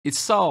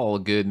It's all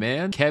good,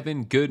 man.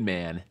 Kevin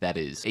Goodman, that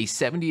is. A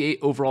 78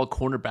 overall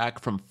cornerback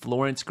from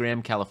Florence,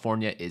 Graham,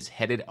 California is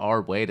headed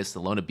our way to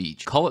Solana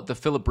Beach. Call it the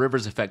Phillip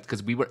Rivers effect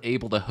because we were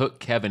able to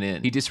hook Kevin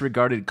in. He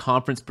disregarded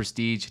conference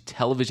prestige,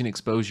 television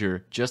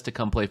exposure just to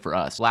come play for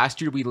us. Last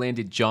year we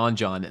landed John,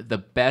 the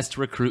best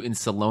recruit in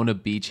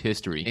Solana Beach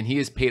history, and he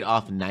has paid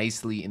off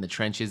nicely in the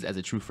trenches as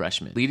a true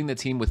freshman. Leading the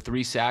team with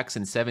 3 sacks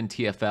and 7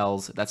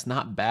 TFLs, that's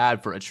not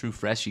bad for a true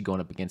freshie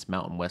going up against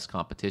Mountain West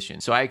competition.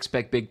 So I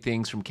expect big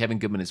things from Kevin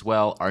Goodman as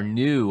well, our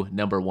new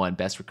 #1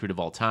 best recruit of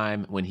all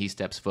time when he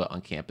steps foot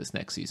on campus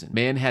next season.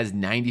 Man has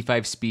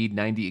 95 speed,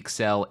 90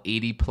 excel,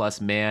 80 plus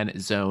man,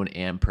 zone,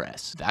 and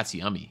press. That's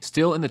yummy.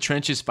 Still in the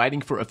trenches fighting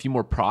for a few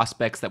more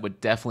prospects that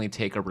would definitely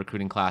take our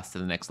recruiting class to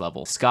the next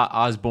level. Scott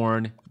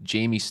Osborne,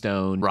 Jamie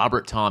Stone,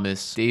 Robert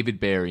Thomas, David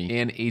Barry,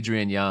 and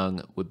Adrian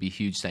Young would be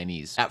huge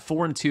signees. At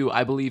 4-2,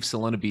 I believe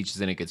Solana Beach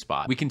is in a good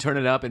spot. We can turn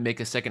it up and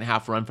make a second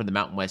half run for the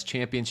Mountain West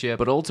Championship,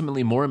 but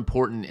ultimately more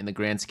important in the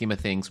grand scheme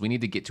of things, we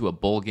need to get to a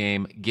bowl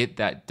game, get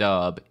that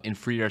dub, and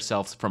free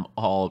ourselves from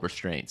all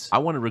restraints. I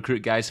want to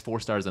recruit guys 4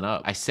 stars and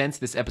up. I sense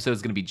this episode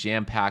is going to be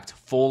jam-packed,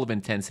 full of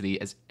intensity,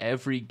 as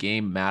every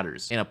game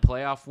matters. And a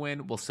playoff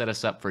win will set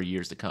us up for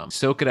years to come.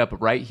 Soak it up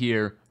right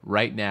here,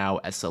 right now,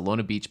 as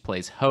Solana Beach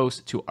plays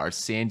host to our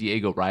San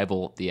Diego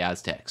rival, the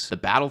Aztecs. The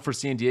battle for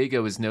San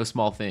Diego is no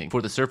small thing.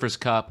 For the Surfers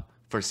Cup,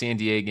 for San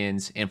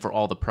Diegans, and for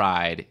all the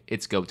pride,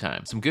 it's go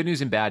time. Some good news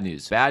and bad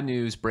news. Bad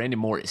news, Brandon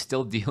Moore is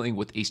still dealing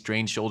with a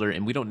strained shoulder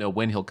and we don't know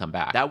when he'll come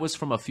back. That was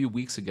from a few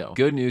weeks ago.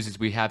 Good news is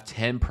we have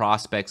 10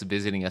 prospects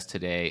visiting us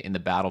today in the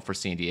battle for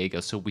San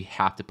Diego, so we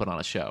have to put on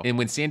a show. And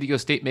when San Diego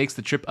State makes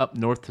the trip up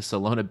north to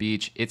Solana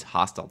Beach, it's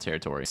hostile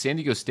territory. San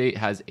Diego State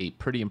has a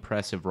pretty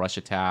impressive rush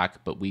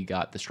attack, but we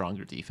got the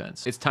stronger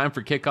defense. It's time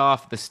for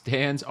kickoff. The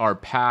stands are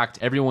packed.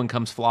 Everyone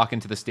comes flocking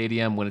to the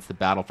stadium when it's the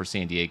battle for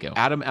San Diego.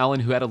 Adam Allen,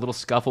 who had a little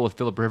scuffle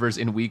with Phillip Rivers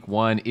in week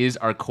 1, is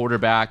our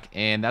quarterback,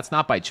 and that's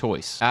not by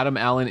choice. Adam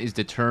Allen is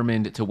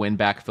determined to win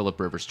back Phillip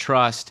Rivers'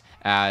 trust,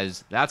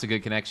 as that's a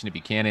good connection to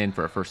Buchanan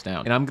for a first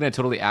down. And I'm going to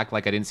totally act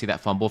like I didn't see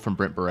that fumble from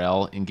Brent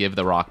Burrell and give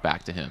the rock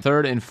back to him.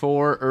 3rd and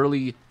 4,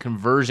 early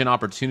conversion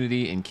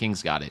opportunity, and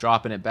King's got it.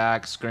 Dropping it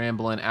back,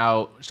 scrambling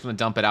out, just going to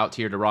dump it out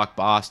here to Rock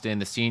Boston.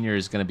 The senior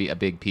is going to be a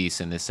big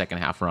piece in this second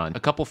half run. A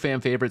couple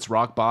fan favorites,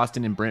 Rock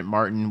Boston and Brent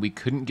Martin. We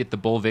couldn't get the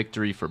bowl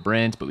victory for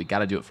Brent, but we got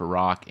to do it for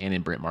Rock and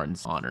in Brent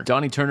Martin's honor.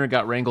 Donnie Turner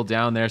got wrangled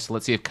down there, so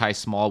let's see if Kai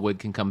Smallwood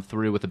can come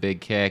through with a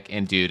big kick.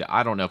 And dude,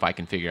 I don't know if I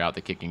can figure out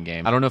the kicking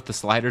game. I don't know if the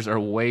sliders are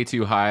way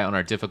too high on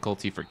our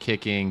difficulty for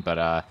kicking,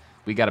 but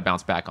we got to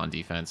bounce back on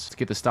defense. Let's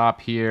get the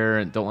stop here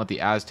and don't let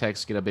the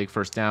Aztecs get a big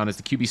first down as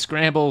the QB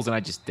scrambles and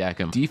I just deck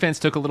him. Defense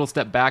took a little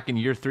step back in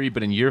year 3,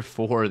 but in year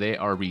 4, they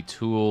are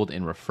retooled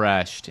and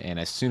refreshed. And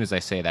as soon as I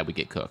say that, we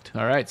get cooked.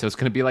 All right, so it's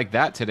going to be like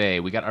that today.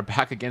 We got our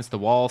back against the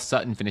wall,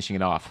 Sutton finishing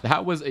it off.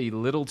 That was a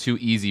little too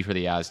easy for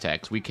the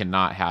Aztecs. We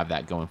cannot have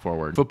that going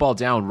forward. Football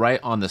down right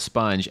on the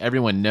sponge.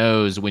 Everyone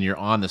knows when you're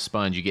on the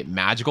sponge, you get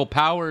magical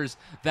powers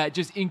that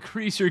just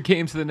increase your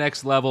game to the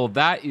next level.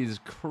 That is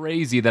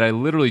crazy that I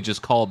literally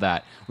just called that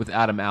with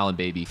Adam Allen,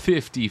 baby.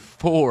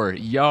 54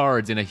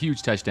 yards and a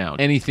huge touchdown.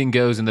 Anything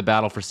goes in the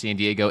battle for San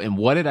Diego. And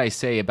what did I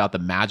say about the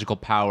magical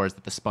powers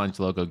that the sponge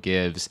logo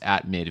gives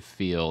at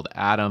midfield?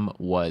 Adam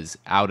was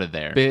out of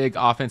there. Big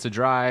offensive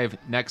drive.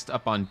 Next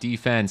up on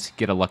defense,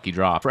 get a lucky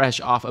drop. Fresh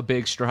off a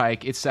big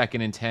strike. It's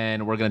 2nd and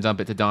 10. We're going to dump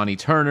it to Donnie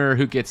Turner,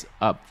 who gets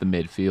up the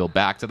midfield.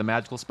 Back to the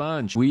magical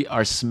sponge. We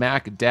are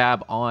smack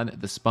dab on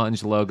the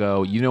sponge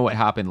logo. You know what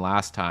happened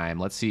last time.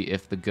 Let's see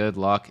if the good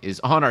luck is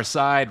on our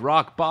side.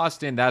 Rock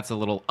Boston. That's a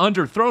little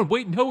underthrown.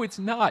 Wait, no, it's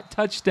not.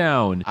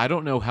 Touchdown. I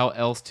don't know how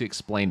else to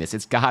explain this.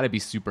 It's got to be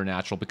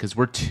supernatural because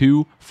we're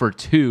 2 for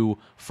 2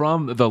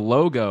 from the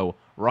logo.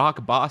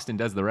 Rock Boston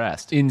does the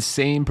rest.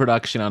 Insane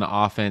production on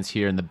offense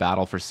here in the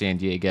battle for San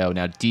Diego.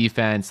 Now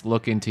defense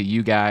looking to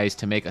you guys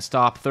to make a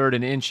stop. 3rd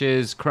and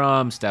inches.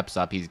 Crum steps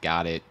up. He's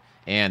got it.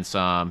 And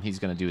some. He's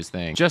going to do his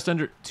thing. Just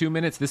under 2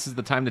 minutes, this is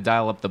the time to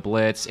dial up the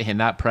blitz, and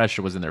that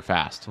pressure was in there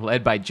fast.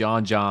 Led by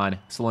John,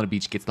 Solana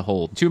Beach gets the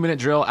hold. 2-minute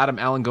drill, Adam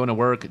Allen going to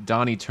work,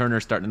 Donnie Turner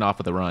starting off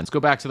with a run. Let's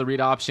go back to the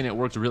read option. It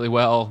worked really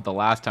well the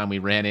last time we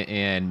ran it,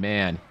 and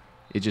man,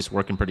 it's just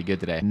working pretty good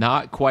today.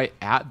 Not quite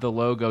at the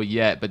logo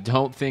yet, but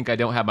don't think I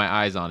don't have my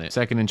eyes on it.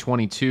 2nd and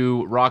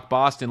 22. Rock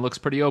Boston looks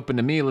pretty open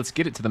to me. Let's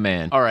get it to the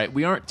man. All right,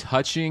 we aren't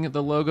touching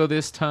the logo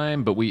this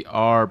time, but we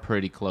are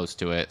pretty close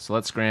to it. So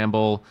let's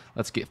scramble.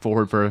 Let's get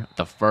forward for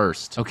the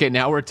first. Okay,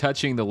 now we're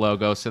touching the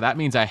logo, so that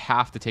means I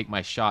have to take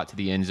my shot to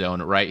the end zone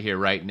right here,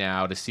 right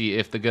now to see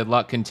if the good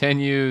luck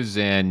continues.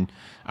 And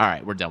all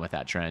right, we're done with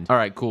that trend. All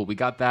right, cool. We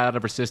got that out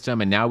of our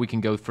system, and now we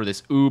can go for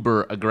this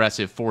uber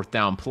aggressive 4th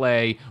down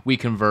play. We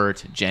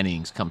convert.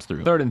 Jennings comes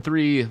through. 3rd and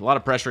 3. A lot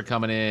of pressure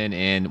coming in,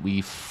 and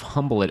we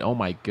fumble it. Oh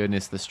my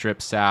goodness. The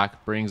strip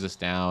sack brings us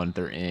down.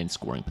 They're in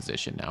scoring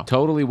position now.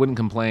 Totally wouldn't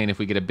complain if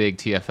we get a big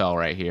TFL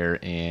right here,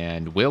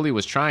 and Willie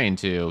was trying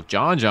to.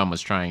 John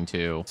was trying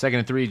to. 2nd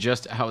and 3,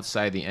 just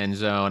outside the end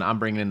zone. I'm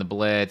bringing in the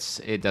blitz.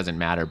 It doesn't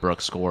matter.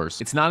 Brooks scores.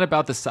 It's not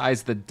about the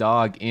size of the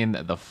dog in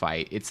the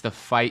fight. It's the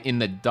fight in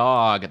the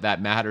dog dog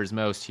that matters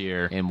most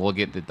here, and we'll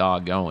get the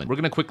dog going. We're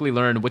going to quickly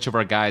learn which of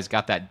our guys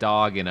got that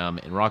dog in them,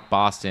 and Rock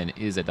Boston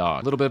is a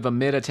dog. A little bit of a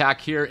mid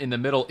attack here in the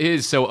middle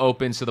is so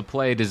open, so the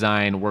play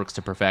design works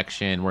to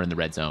perfection. We're in the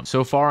red zone.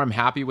 So far, I'm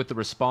happy with the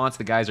response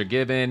the guys are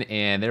given,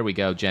 and there we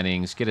go,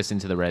 Jennings. Get us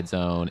into the red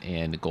zone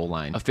and the goal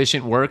line.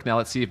 Efficient work. Now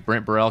let's see if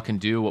Brent Burrell can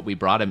do what we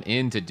brought him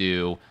in to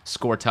do,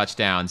 score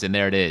touchdowns, and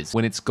there it is.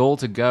 When it's goal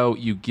to go,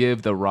 you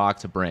give the rock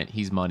to Brent.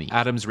 He's money.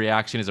 Adam's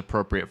reaction is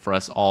appropriate for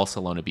us all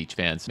Solona Beach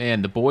fans.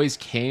 Man, the boys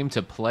came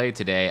to play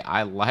today.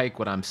 I like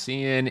what I'm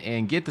seeing,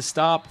 and get the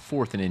stop,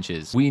 4th and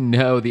inches. We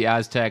know the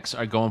Aztecs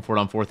are going for it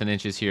on 4th and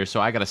inches here,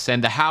 so I got to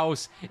send the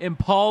house, and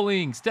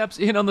Pauling steps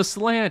in on the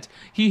slant.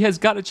 He has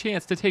got a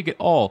chance to take it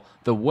all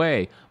the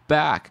way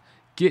back.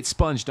 Get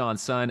sponged on,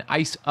 son.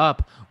 Ice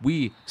up.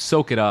 We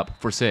soak it up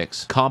for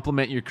 6.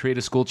 Compliment your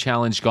creative school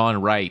challenge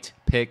gone right.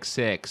 Pick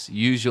 6.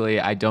 Usually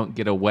I don't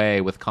get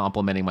away with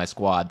complimenting my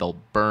squad.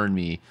 They'll burn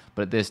me.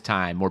 But this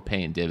time, we're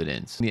paying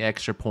dividends. The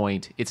extra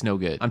point, it's no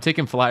good. I'm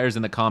taking flyers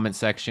in the comment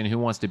section. Who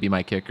wants to be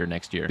my kicker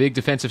next year? Big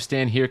defensive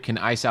stand here can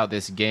ice out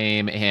this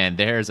game. And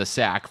there's a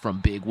sack from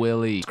Big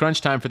Willie. It's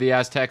crunch time for the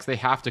Aztecs. They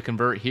have to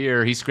convert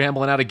here. He's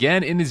scrambling out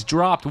again and is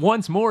dropped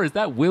once more. Is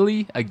that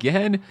Willie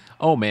again?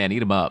 Oh, man,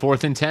 eat him up.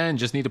 4th and 10.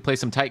 Just need to play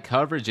some tight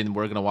coverage, and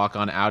we're going to walk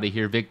on out of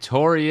here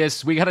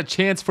victorious. We got a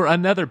chance for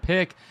another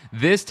pick.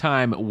 This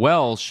time,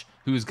 Welsh,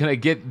 who's going to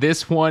get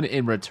this one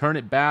and return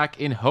it back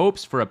in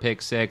hopes for a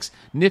pick 6.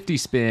 Nifty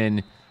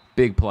spin.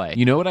 Big play.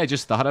 You know what I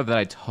just thought of that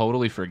I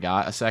totally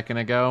forgot a second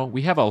ago?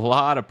 We have a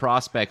lot of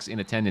prospects in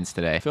attendance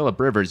today. Phillip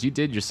Rivers, you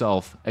did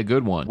yourself a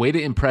good one. Way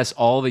to impress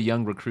all the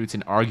young recruits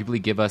and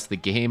arguably give us the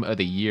game of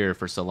the year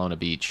for Solona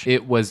Beach.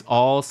 It was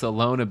all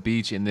Solona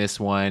Beach in this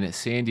one.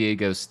 San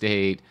Diego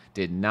State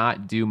did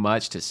not do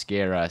much to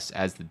scare us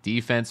as the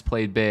defense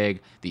played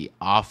big, the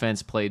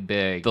offense played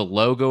big, the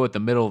logo at the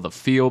middle of the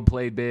field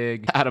played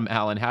big. Adam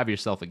Allen, have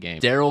yourself a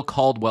game. Daryl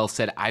Caldwell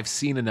said, I've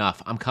seen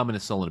enough. I'm coming to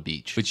Solona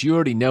Beach. But you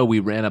already know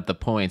we ran up the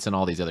points and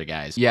all these other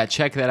guys. Yeah,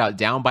 check that out.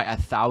 Down by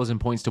 1,000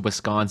 points to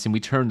Wisconsin. We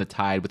turned the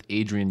tide with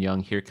Adrian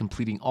Young here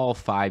completing all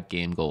 5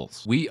 game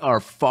goals. We are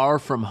far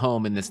from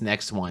home in this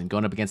next one,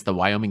 going up against the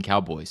Wyoming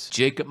Cowboys.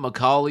 Jacob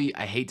McCauley,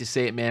 I hate to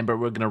say it, man, but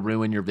we're going to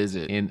ruin your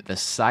visit. And the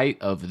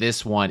site of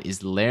this one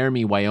is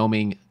Laramie,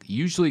 Wyoming.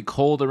 Usually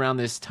cold around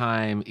this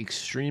time,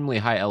 extremely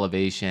high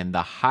elevation,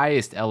 the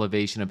highest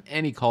elevation of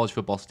any college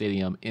football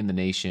stadium in the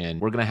nation.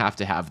 We're going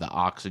to have the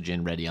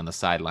oxygen ready on the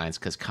sidelines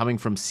because coming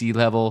from sea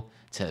level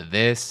to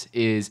this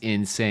is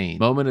insane.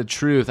 Moment of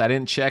truth. I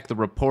didn't check the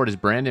report. Is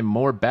Brandon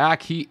Moore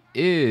back? He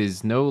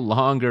is no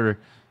longer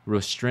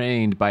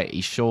restrained by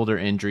a shoulder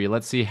injury.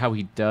 Let's see how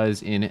he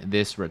does in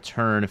this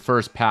return.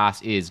 First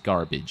pass is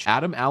garbage.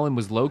 Adam Allen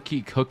was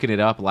low-key cooking it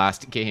up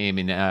last game,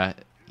 and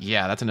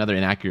yeah, that's another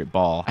inaccurate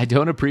ball. I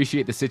don't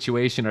appreciate the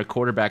situation our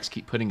quarterbacks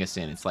keep putting us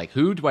in. It's like,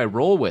 who do I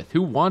roll with?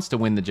 Who wants to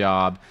win the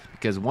job?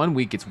 Because one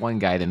week it's one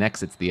guy, the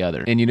next it's the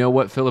other. And you know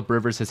what? Phillip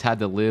Rivers has had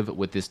to live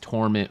with this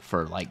torment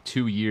for like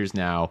 2 years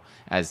now,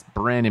 as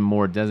Brandon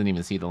Moore doesn't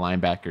even see the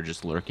linebacker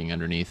just lurking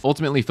underneath.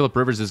 Ultimately, Phillip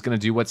Rivers is going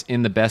to do what's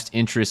in the best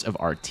interest of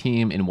our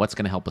team and what's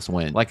going to help us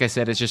win. Like I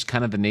said, it's just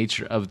kind of the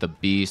nature of the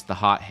beast. The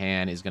hot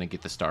hand is going to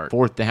get the start.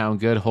 4th down,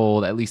 good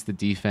hold. At least the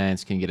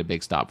defense can get a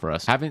big stop for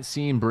us. Haven't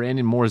seen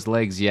Brandon Moore's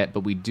legs yet,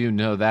 but we do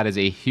know that is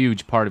a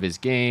huge part of his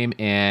game,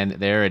 and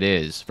there it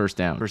is. First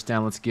down. First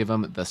down, let's give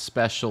him the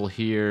special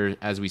here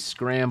as we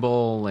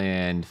scramble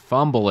and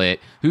fumble it.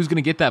 Who's going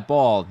to get that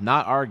ball?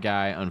 Not our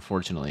guy,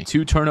 unfortunately.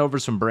 2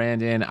 turnovers from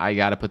Brandon. I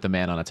got to put the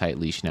man on a tight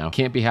leash now.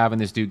 Can't be having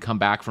this dude come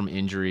back from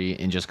injury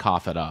and just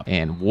cough it up.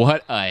 And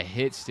what a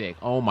hit stick.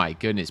 Oh my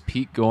goodness.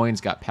 Pete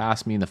Goins got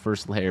past me in the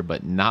first layer,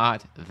 but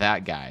not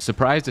that guy.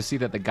 Surprised to see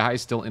that the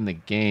guy's still in the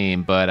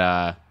game,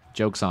 but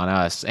joke's on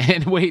us.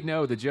 And wait,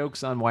 no, the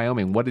joke's on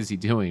Wyoming. What is he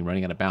doing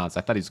running out of bounds?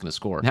 I thought he was going to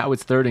score. Now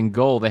it's 3rd and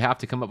goal. They have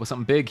to come up with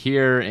something big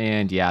here.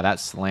 And yeah, that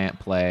slant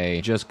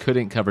play just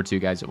couldn't cover 2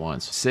 guys at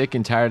once. Sick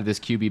and tired of this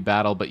QB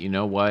battle, but you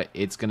know what?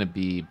 It's going to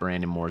be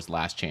Brandon Moore's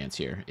last chance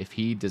here. If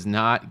he does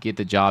not get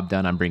the job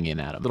done, I'm bringing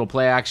at him. Little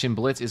play action.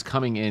 Blitz is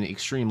coming in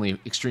extremely,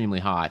 extremely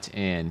hot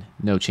and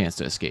no chance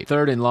to escape.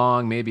 3rd and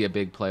long, maybe a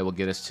big play will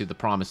get us to the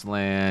promised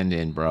land.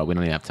 And bro, we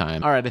don't even have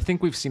time. All right, I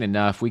think we've seen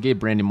enough. We gave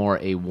Brandon Moore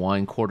a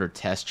 1-quarter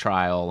test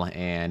trial,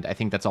 and I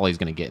think that's all he's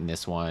going to get in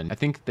this one. I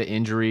think the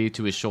injury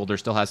to his shoulder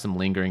still has some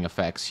lingering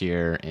effects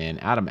here,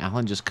 and Adam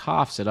Allen just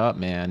coughs it up,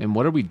 man. And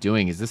what are we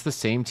doing? Is this the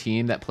same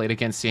team that played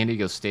against San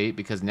Diego State?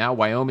 Because now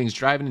Wyoming's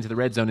driving into the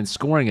red zone and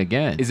scoring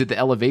again. Is it the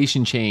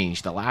elevation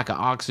change, the lack of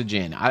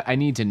oxygen? I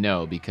need to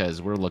know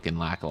because we're looking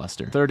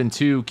lackluster. 3rd and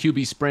 2,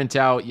 QB sprint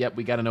out. Yep,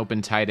 we got an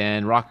open tight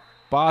end. Rock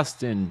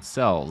Boston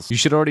sells. You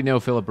should already know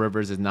Phillip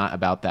Rivers is not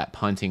about that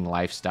punting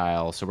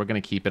lifestyle, so we're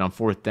going to keep it on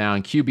 4th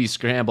down. QB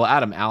scramble.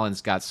 Adam Allen's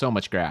got so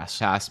much grass.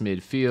 Pass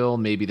midfield.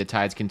 Maybe the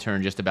tides can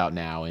turn just about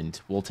now, and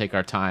we'll take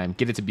our time.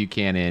 Get it to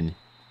Buchanan.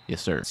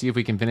 Yes, sir. See if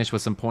we can finish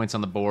with some points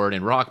on the board.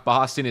 And Rock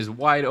Boston is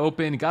wide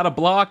open. Got a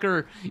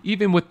blocker.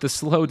 Even with the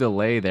slow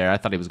delay there, I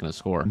thought he was going to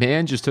score.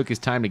 Man just took his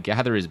time to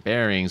gather his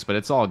bearings, but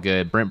it's all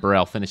good. Brent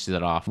Burrell finishes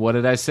it off. What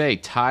did I say?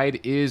 Tide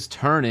is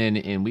turning,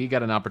 and we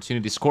got an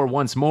opportunity to score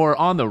once more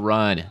on the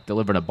run,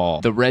 delivering a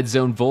ball. The red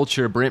zone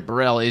vulture, Brent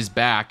Burrell, is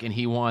back, and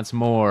he wants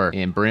more.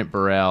 And Brent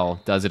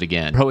Burrell does it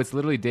again. Bro, it's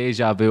literally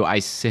deja vu. I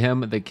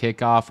sim the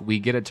kickoff. We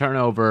get a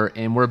turnover,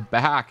 and we're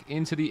back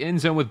into the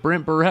end zone with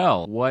Brent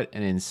Burrell. What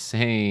an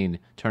insane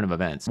turn of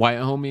events.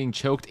 Wyoming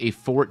choked a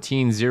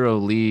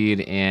 14-0 lead,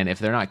 and if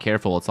they're not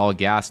careful, it's all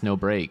gas, no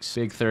brakes.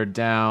 Big third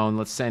down.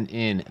 Let's send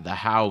in the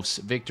house.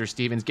 Victor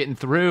Stevens getting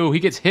through. He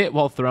gets hit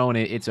while throwing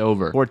it. It's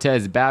over.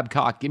 Cortez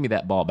Babcock, give me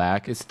that ball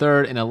back. It's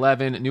 3rd and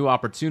 11. New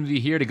opportunity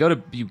here to go to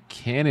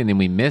Buchanan, and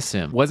we miss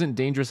him. Wasn't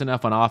dangerous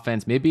enough on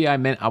offense. Maybe I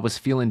meant I was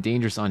feeling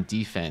dangerous on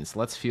defense.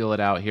 Let's feel it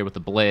out here with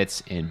the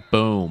blitz, and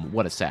boom,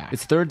 what a sack.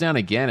 It's 3rd down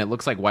again. It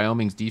looks like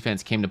Wyoming's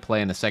defense came to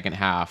play in the second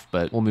half,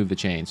 but we'll move the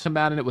chains.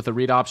 Combating it with a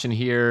read option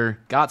here.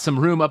 Got some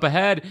room up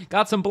ahead.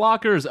 Got some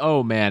blockers.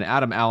 Oh, man.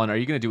 Adam Allen, are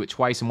you going to do it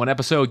twice in one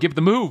episode? Give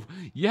the move.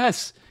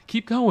 Yes.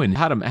 Keep going.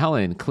 Adam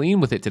Allen,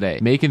 clean with it today.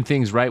 Making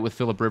things right with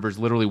Phillip Rivers,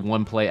 literally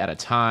one play at a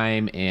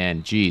time,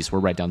 and geez, we're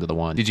right down to the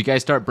one. Did you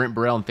guys start Brent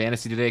Burrell in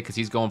fantasy today? Because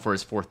he's going for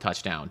his 4th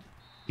touchdown.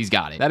 He's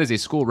got it. That is a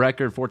school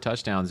record, 4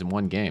 touchdowns in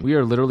one game. We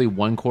are literally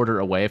 1 quarter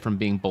away from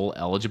being bowl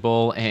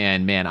eligible,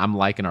 and man, I'm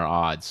liking our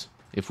odds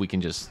if we can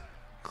just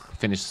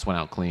finish this one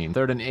out clean.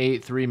 3rd and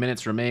 8, 3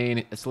 minutes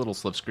remain. It's a little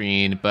slip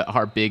screen, but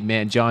our big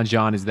man,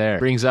 John is there.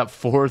 Brings up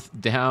 4th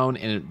down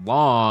and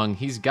long.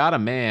 He's got a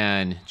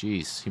man.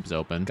 Jeez, he was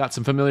open. Got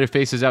some familiar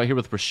faces out here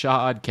with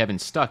Rashad, Kevin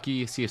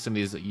Stuckey. See if some of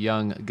these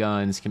young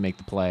guns can make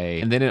the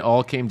play. And then it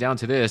all came down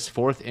to this.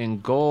 4th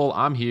and goal.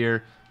 I'm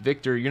here.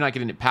 Victor, you're not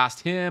getting it past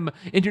him,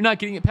 and you're not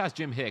getting it past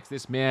Jim Hicks.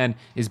 This man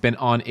has been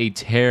on a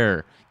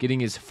tear. Getting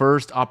his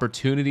first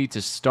opportunity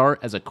to start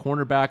as a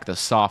cornerback, the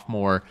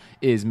sophomore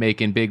is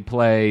making big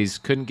plays.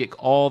 Couldn't get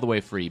all the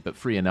way free, but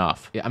free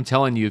enough. I'm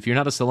telling you, if you're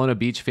not a Solona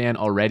Beach fan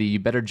already, you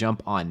better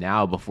jump on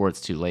now before it's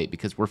too late,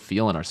 because we're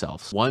feeling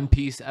ourselves. One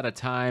piece at a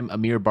time.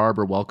 Amir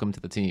Barber, welcome to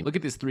the team. Look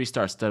at this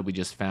 3-star stud we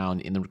just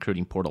found in the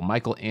recruiting portal.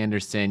 Michael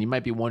Anderson. You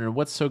might be wondering,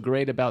 what's so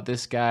great about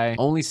this guy?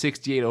 Only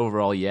 68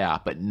 overall, yeah,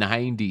 but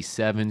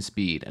 97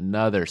 speed.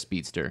 Another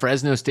speedster.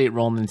 Fresno State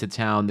rolling into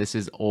town. This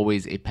is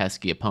always a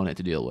pesky opponent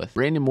to deal with.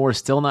 Brandon Moore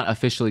still not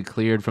officially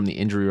cleared from the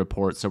injury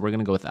report, so we're going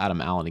to go with Adam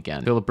Allen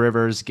again. Phillip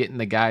Rivers getting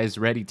the guys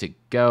ready to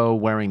go,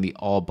 wearing the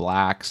all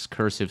blacks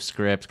cursive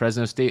script.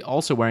 Fresno State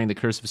also wearing the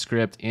cursive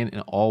script in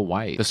an all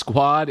white. The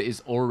squad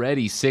is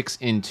already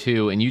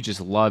 6-2, and you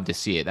just love to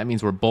see it. That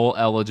means we're bowl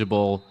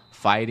eligible,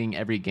 fighting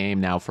every game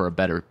now for a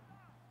better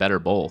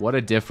bowl. What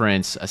a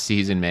difference a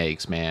season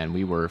makes, man.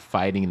 We were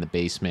fighting in the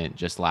basement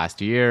just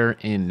last year,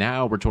 and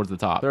now we're towards the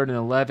top. 3rd and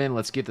 11.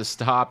 Let's get the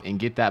stop and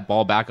get that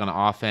ball back on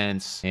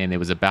offense. And it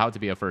was about to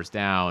be a 1st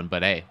down,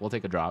 but hey, we'll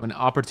take a drop. When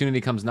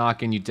opportunity comes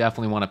knocking, you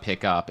definitely want to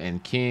pick up,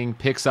 and King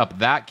picks up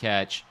that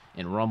catch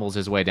and rumbles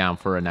his way down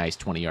for a nice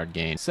 20-yard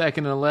gain. 2nd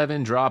and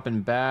 11,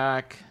 dropping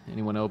back.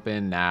 Anyone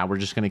open? Nah, we're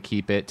just going to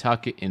keep it.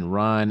 Tuck it and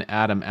run.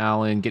 Adam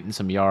Allen getting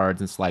some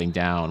yards and sliding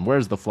down.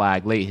 Where's the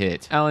flag? Late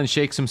hit. Allen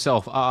shakes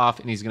himself off,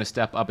 and he's going to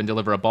step up and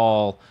deliver a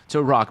ball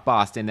to Rock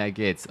Boston that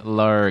gets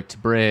lurked.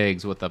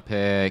 Briggs with a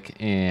pick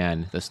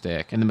and the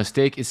stick. And the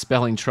mistake is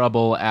spelling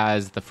trouble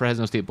as the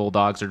Fresno State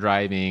Bulldogs are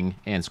driving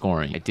and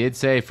scoring. I did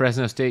say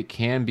Fresno State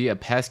can be a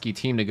pesky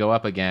team to go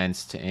up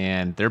against,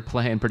 and they're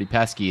playing pretty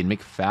pesky, and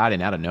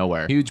McFadden out of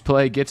nowhere. Huge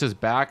play gets us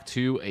back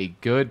to a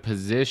good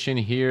position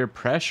here.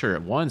 Pressure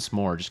once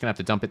more. Just gonna have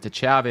to dump it to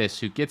Chavis,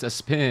 who gets a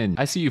spin.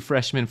 I see you,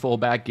 freshman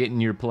fullback, getting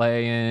your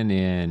play in,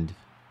 and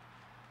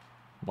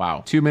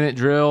wow. 2-minute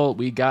drill.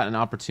 We got an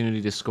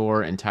opportunity to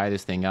score and tie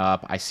this thing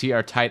up. I see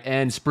our tight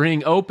end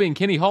spring open.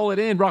 Can he haul it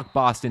in? Rock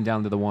Boston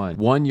down to the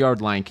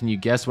 1-yard line. Can you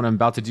guess what I'm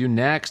about to do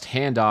next?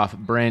 Handoff,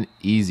 Brent,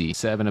 easy.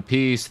 7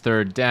 apiece.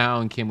 3rd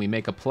down. Can we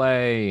make a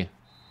play?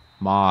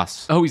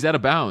 Moss. Oh, he's out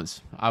of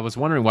bounds. I was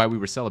wondering why we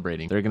were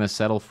celebrating. They're going to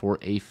settle for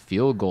a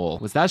field goal.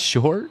 Was that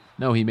short?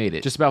 No, he made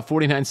it. Just about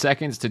 49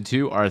 seconds to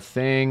do our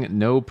thing.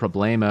 No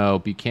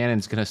problemo.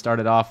 Buchanan's going to start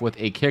it off with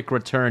a kick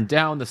return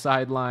down the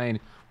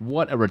sideline.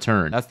 What a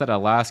return. That's that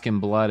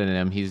Alaskan blood in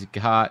him. He's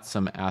got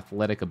some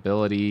athletic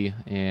ability,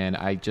 and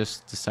I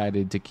just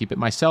decided to keep it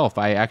myself.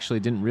 I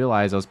actually didn't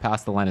realize I was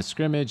past the line of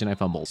scrimmage, and I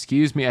fumbled.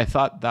 Excuse me, I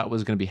thought that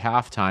was going to be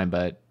halftime,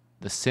 but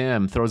the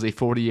sim throws a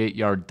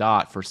 48-yard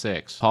dot for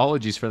 6.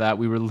 Apologies for that.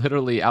 We were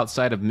literally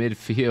outside of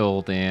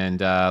midfield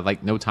and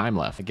like no time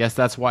left. I guess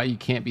that's why you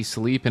can't be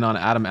sleeping on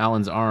Adam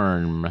Allen's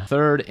arm.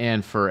 3rd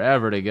and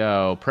forever to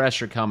go.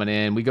 Pressure coming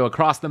in. We go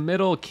across the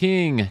middle.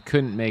 King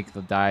couldn't make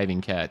the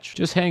diving catch.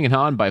 Just hanging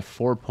on by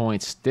 4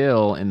 points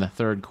still in the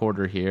 3rd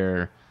quarter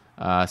here.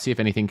 See if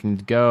anything can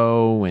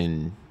go,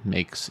 and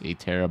makes a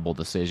terrible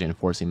decision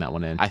forcing that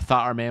one in. I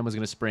thought our man was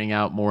going to spring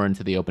out more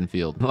into the open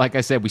field. Like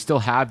I said, we still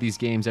have these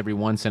games every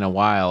once in a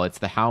while. It's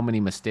the how many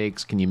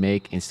mistakes can you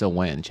make and still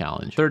win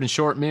challenge. Third and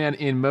short, man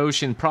in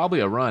motion. Probably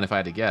a run if I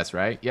had to guess,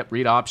 right? Yep,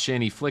 read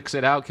option. He flicks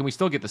it out. Can we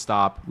still get the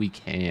stop? We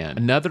can.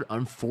 Another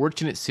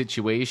unfortunate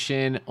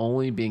situation,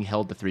 only being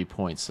held to 3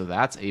 points. So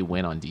that's a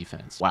win on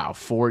defense. Wow,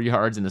 4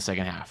 yards in the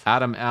second half.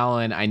 Adam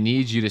Allen, I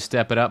need you to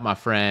step it up, my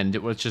friend.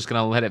 We're just going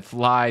to let it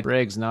fly.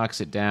 Briggs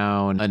knocks it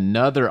down.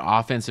 Another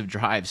offensive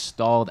drive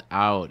stalled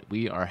out.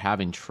 We are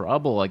having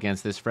trouble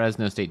against this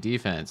Fresno State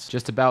defense.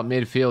 Just about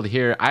midfield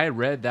here. I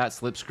read that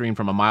slip screen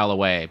from a mile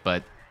away,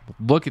 but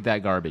look at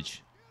that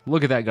garbage.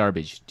 Look at that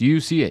garbage. Do you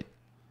see it?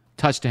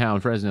 Touchdown,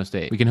 Fresno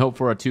State. We can hope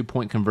for a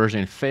 2-point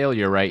conversion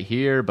failure right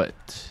here, but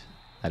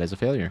that is a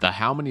failure. The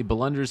how many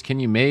blunders can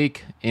you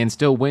make and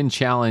still win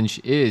challenge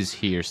is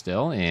here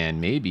still,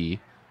 and maybe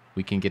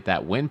we can get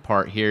that win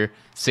part here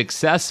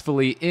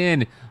successfully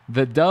in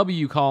the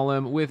W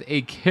column with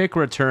a kick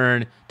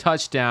return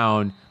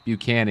touchdown.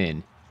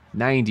 Buchanan,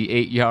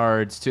 98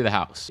 yards to the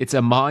house. It's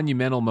a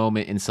monumental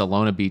moment in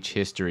Solona Beach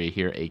history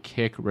here. A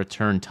kick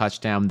return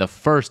touchdown, the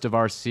first of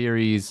our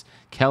series.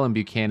 Kellen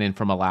Buchanan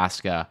from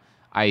Alaska,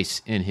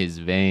 ice in his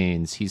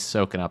veins. He's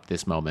soaking up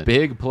this moment.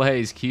 Big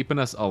plays keeping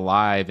us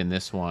alive in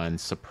this one.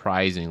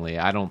 Surprisingly,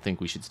 I don't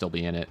think we should still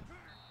be in it.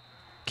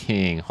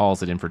 King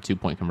hauls it in for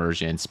 2-point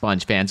conversion.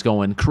 Sponge fans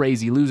going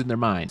crazy, losing their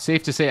mind.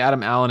 Safe to say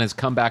Adam Allen has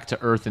come back to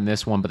earth in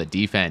this one, but the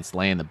defense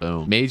laying the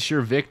boom. Made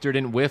sure Victor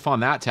didn't whiff on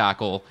that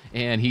tackle,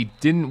 and he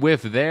didn't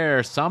whiff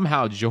there.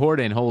 Somehow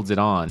Jordan holds it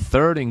on.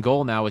 3rd and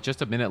goal now with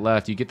just a minute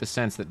left. You get the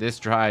sense that this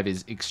drive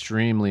is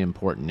extremely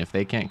important. If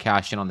they can't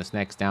cash in on this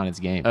next down, it's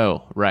game.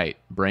 Oh, right.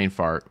 Brain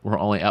fart. We're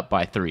only up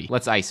by 3.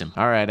 Let's ice him.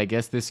 All right, I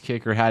guess this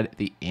kicker had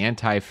the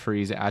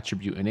anti-freeze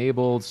attribute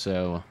enabled,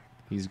 so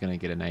he's going to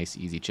get a nice,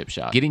 easy chip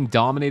shot. Getting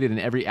dominated in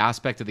every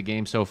aspect of the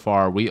game so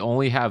far. We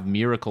only have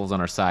miracles on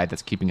our side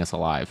that's keeping us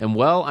alive. And,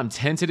 well, I'm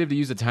tentative to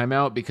use a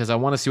timeout because I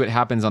want to see what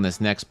happens on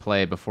this next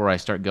play before I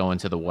start going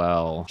to the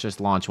well.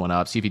 Just launch one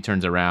up, see if he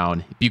turns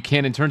around.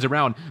 Buchanan turns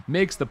around,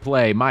 makes the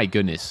play. My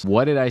goodness.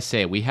 What did I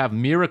say? We have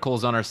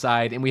miracles on our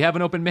side, and we have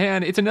an open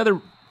man. It's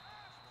another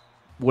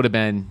would have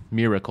been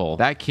miracle.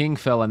 That King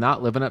fella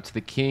not living up to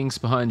the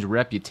KingSponge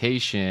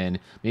reputation.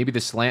 Maybe the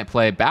slant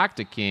play back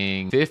to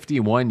King.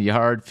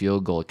 51-yard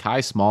field goal.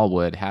 Kai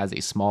Smallwood has a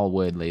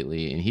Smallwood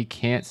lately, and he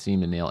can't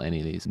seem to nail any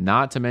of these.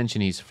 Not to mention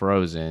he's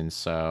frozen,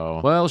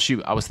 so, well,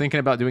 shoot. I was thinking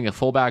about doing a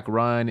fullback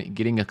run,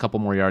 getting a couple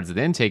more yards,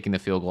 then taking the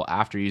field goal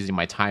after using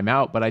my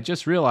timeout, but I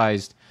just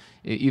realized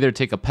either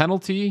take a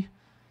penalty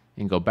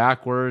and go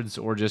backwards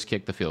or just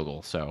kick the field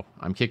goal. So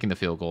I'm kicking the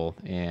field goal,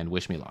 and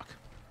wish me luck.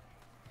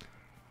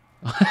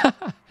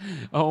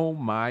 Oh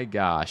my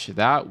gosh,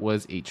 that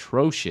was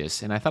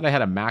atrocious, and I thought I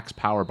had a max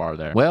power bar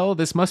there. Well,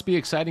 this must be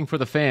exciting for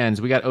the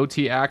fans. We got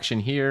OT action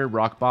here.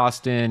 Rock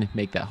Boston,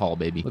 make that haul,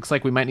 baby. Looks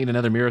like we might need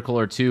another miracle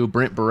or two.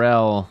 Brent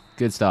Burrell,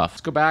 good stuff.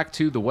 Let's go back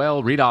to the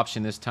well, read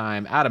option this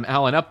time. Adam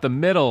Allen up the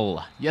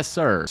middle. Yes,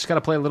 sir. Just got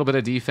to play a little bit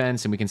of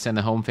defense, and we can send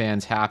the home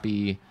fans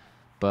happy,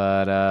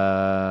 but,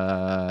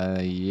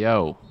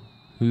 yo.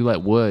 Who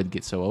let Wood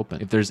get so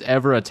open? If there's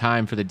ever a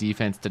time for the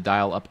defense to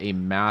dial up a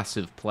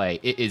massive play,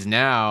 it is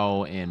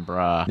now, and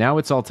bruh. Now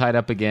it's all tied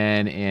up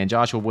again, and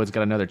Joshua Wood's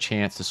got another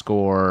chance to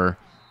score.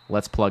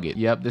 Let's plug it.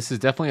 Yep, this is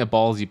definitely a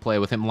ballsy play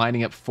with him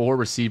lining up 4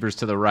 receivers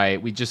to the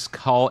right. We just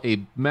call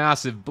a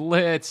massive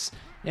blitz,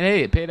 and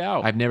hey, it paid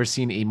out. I've never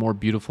seen a more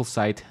beautiful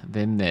sight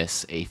than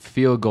this. A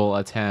field goal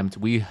attempt.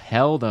 We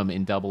held them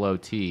in double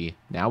OT.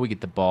 Now we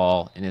get the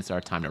ball, and it's our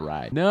time to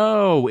ride.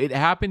 No, it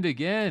happened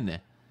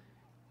again.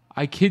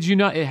 I kid you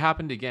not, it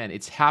happened again.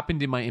 It's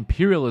happened in my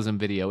imperialism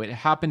video. It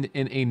happened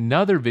in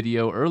another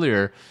video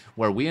earlier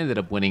where we ended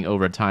up winning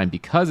overtime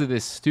because of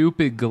this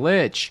stupid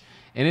glitch,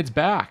 and it's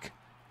back.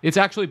 It's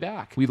actually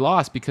back. We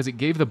lost because it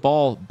gave the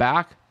ball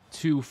back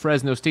to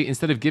Fresno State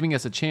instead of giving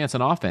us a chance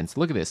on offense.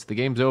 Look at this. The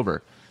game's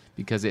over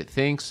because it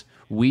thinks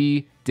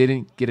we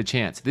didn't get a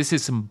chance. This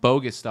is some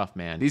bogus stuff,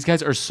 man. These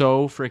guys are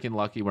so freaking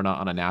lucky we're not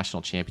on a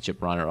national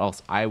championship run, or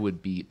else I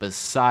would be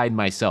beside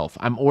myself.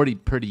 I'm already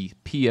pretty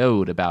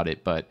PO'd about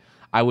it, but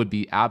I would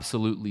be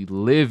absolutely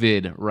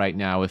livid right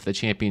now if the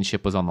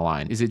championship was on the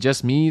line. Is it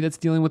just me that's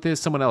dealing with this?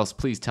 Someone else,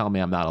 please tell me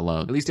I'm not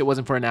alone. At least it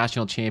wasn't for a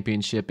national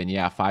championship, and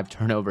yeah, 5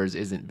 turnovers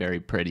isn't very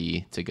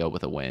pretty to go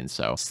with a win.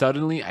 So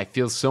suddenly, I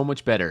feel so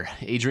much better.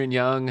 Adrian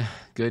Young,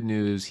 good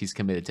news, he's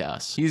committed to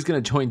us. He's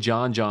going to join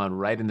John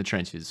right in the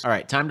trenches. All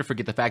right, time to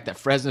forget the fact that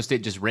Fresno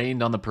State just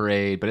rained on the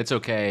parade, but it's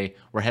okay.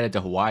 We're headed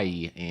to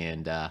Hawaii,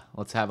 and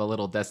let's have a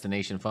little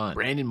destination fun.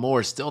 Brandon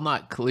Moore still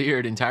not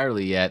cleared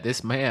entirely yet.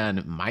 This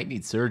man might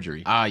need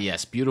surgery. Ah,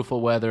 yes, beautiful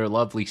weather,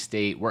 lovely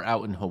state. We're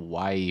out in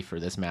Hawaii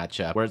for this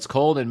matchup. Where it's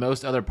cold in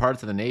most other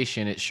parts of the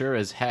nation, it sure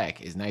as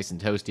heck is nice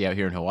and toasty out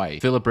here in Hawaii.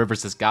 Phillip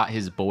Rivers has got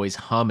his boys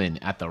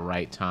humming at the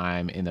right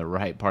time in the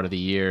right part of the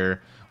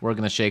year. we're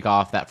going to shake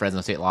off that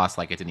Fresno State loss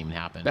like it didn't even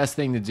happen. Best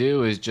thing to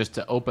do is just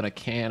to open a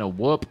can of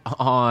whoop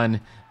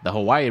on the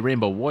Hawaii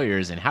Rainbow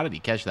Warriors. And how did he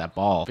catch that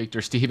ball?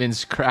 Victor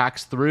Stevens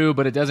cracks through,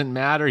 but it doesn't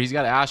matter. He's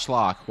got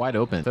Ashlock wide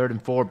open. 3rd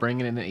and 4,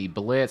 bringing in a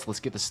blitz. Let's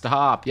get the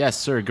stop. Yes,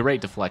 sir. Great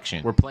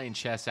deflection. We're playing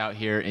chess out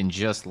here, and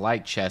just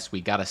like chess,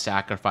 we got to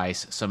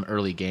sacrifice some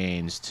early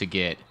gains to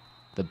get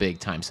the big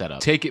time setup.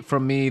 Take it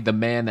from me, the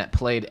man that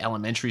played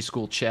elementary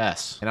school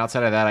chess. And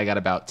outside of that, I got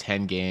about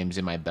 10 games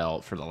in my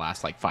belt for the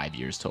last like 5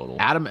 years total.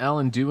 Adam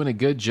Allen doing a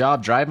good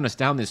job driving us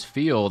down this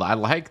field. I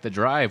like the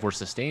drive we're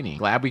sustaining.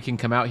 Glad we can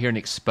come out here and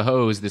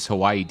expose this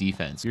Hawaii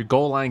defense. Your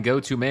goal line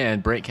go-to man,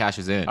 Brent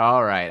cashes in.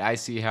 All right, I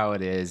see how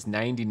it is.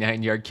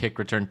 99-yard kick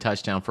return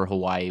touchdown for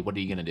Hawaii. What are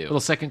you gonna do?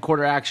 Little second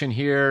quarter action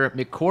here.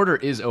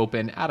 McQuarter is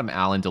open. Adam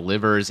Allen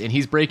delivers, and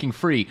he's breaking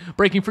free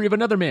of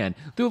another man.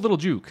 Do a little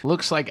juke.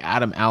 Looks like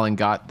Adam Allen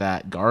got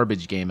that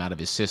garbage game out of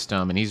his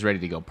system, and he's ready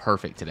to go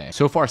perfect today.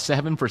 So far,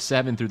 7 for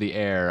 7 through the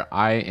air.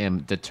 I am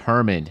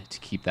determined to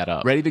keep that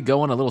up. Ready to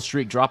go on a little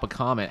streak. Drop a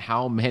comment.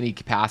 How many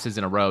passes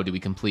in a row do we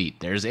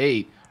complete? There's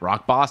 8.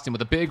 Rock Boston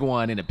with a big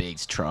one in a big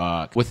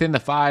truck. Within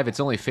the 5, it's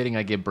only fitting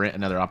I give Brent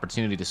another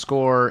opportunity to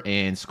score,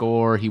 and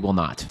score he will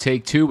not.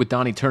 Take 2 with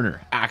Donnie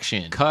Turner.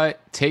 Action. Cut.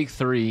 Take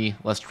 3.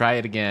 Let's try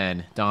it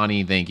again.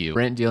 Donnie, thank you.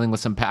 Brent dealing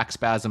with some pack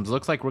spasms.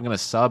 Looks like we're going to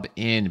sub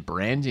in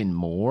Brandon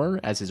Moore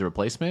as his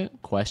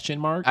replacement? Question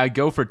mark. I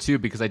go for 2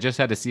 because I just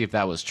had to see if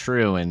that was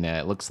true, and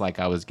it looks like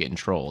I was getting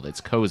trolled.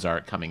 It's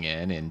Kozart coming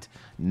in and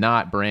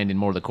not Brandon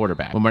Moore, the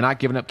quarterback. When we're not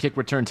giving up kick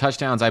return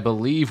touchdowns, I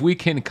believe we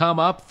can come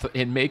up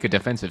and make a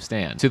defensive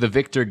stand. To the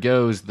victor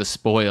goes the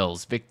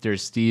spoils. Victor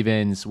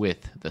Stevens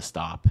with the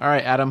stop. All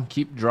right, Adam,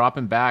 keep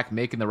dropping back,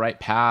 making the right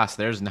pass.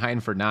 There's 9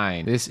 for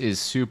 9. This is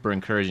super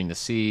encouraging to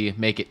see.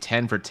 Make it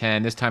 10 for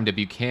 10. This time to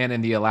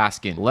Buchanan, the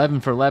Alaskan. 11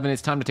 for 11.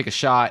 It's time to take a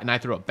shot, and I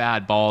threw a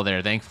bad ball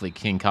there. Thankfully,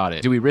 King caught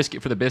it. Do we risk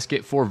it for the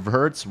biscuit? For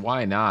Verts?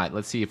 Why not?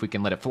 Let's see if we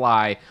can let it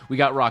fly. We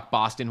got Rock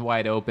Boston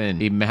wide open.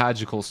 A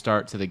magical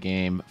start to the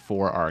game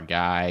for our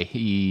guy.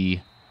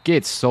 He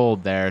gets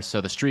sold there,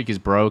 so the streak is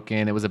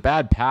broken. It was a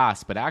bad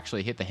pass, but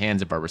actually hit the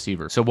hands of our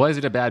receiver. So was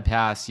it a bad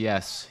pass?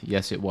 Yes,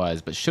 it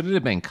was. But should it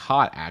have been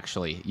caught,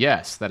 actually?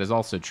 Yes, that is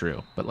also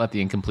true. But let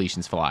the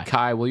incompletions fly.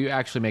 Kai, will you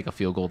actually make a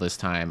field goal this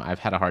time? I've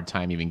had a hard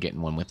time even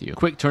getting one with you.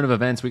 Quick turn of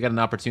events. We got an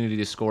opportunity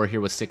to score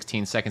here with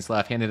 16 seconds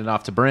left. Handed it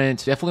off to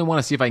Brent. Definitely want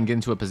to see if I can get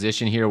into a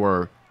position here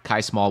where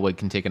Kai Smallwood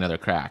can take another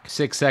crack.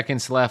 6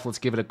 seconds left. Let's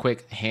give it a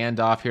quick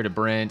handoff here to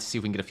Brent. See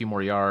if we can get a few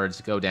more yards,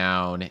 go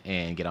down,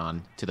 and get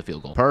on to the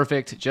field goal.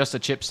 Perfect. Just a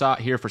chip shot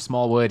here for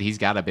Smallwood. He's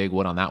got a big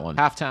one on that one.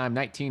 Halftime,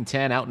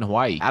 19-10 out in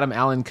Hawaii. Adam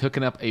Allen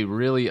cooking up a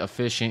really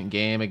efficient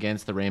game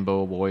against the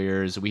Rainbow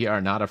Warriors. We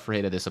are not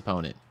afraid of this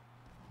opponent.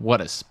 What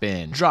a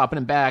spin. Dropping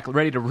him back,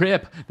 ready to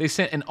rip. They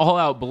sent an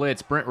all-out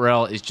blitz. Brent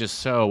Rell is just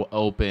so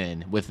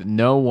open with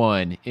no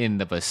one in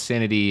the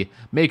vicinity.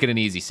 Make it an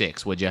easy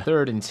 6, would you?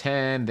 3rd and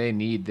 10. They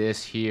need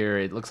this here.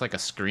 It looks like a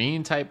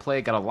screen type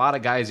play. Got a lot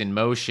of guys in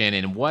motion,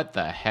 and what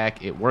the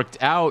heck? It worked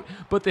out,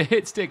 but the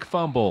hit stick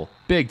fumble.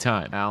 Big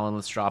time. Allen,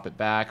 let's drop it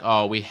back.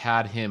 Oh, we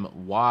had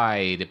him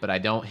wide, but I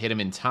don't hit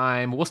him in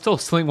time. We'll still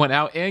sling one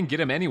out and get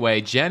him anyway.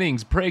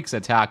 Jennings breaks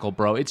a tackle,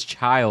 bro. It's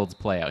child's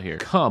play out here.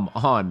 Come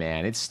on,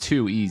 man. It's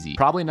too easy.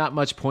 Probably not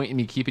much point in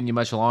me keeping you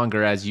much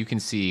longer, as you can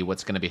see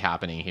what's going to be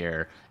happening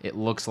here. It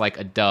looks like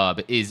a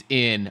dub is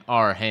in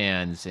our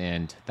hands,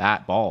 and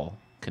that ball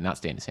could not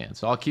stay in his hands.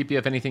 So I'll keep you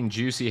if anything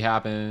juicy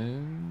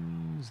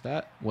happens.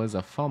 That was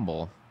a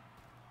fumble.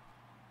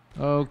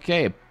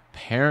 Okay.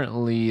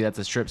 Apparently, that's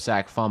a strip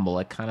sack fumble.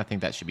 I kind of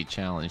think that should be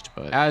challenged,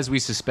 but as we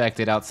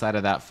suspected, outside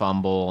of that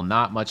fumble,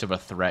 not much of a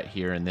threat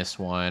here in this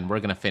one. We're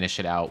going to finish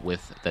it out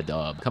with the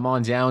dub. Come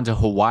on down to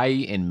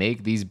Hawaii and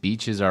make these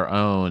beaches our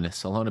own.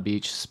 Solana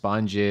Beach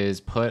Sponges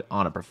put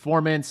on a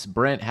performance.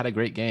 Brent had a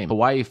great game.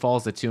 Hawaii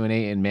falls to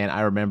 2-8, and man,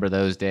 I remember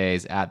those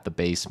days at the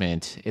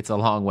basement. It's a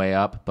long way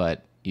up,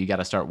 but you got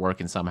to start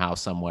working somehow,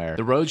 somewhere.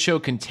 The road show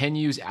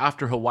continues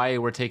after Hawaii.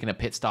 We're taking a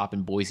pit stop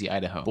in Boise,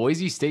 Idaho.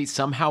 Boise State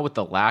somehow with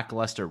the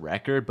lackluster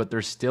record, but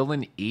they're still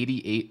an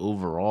 88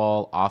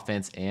 overall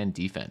offense and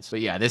defense.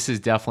 But yeah, this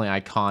is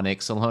definitely iconic.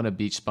 Solana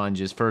Beach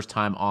Sponges, first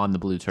time on the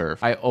blue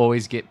turf. I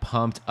always get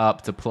pumped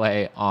up to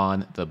play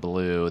on the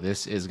blue.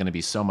 This is going to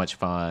be so much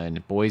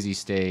fun. Boise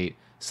State,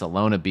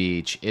 Solana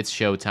Beach, it's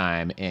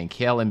showtime, and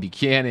Kalen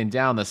Buchanan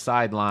down the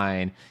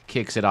sideline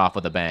kicks it off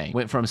with a bang.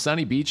 Went from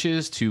sunny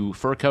beaches to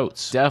fur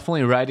coats.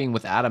 Definitely riding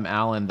with Adam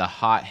Allen, the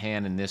hot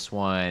hand in this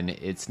one.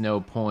 It's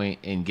no point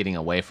in getting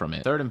away from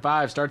it. 3rd and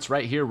 5 starts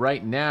right here,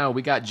 right now.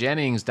 We got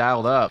Jennings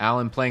dialed up.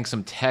 Allen playing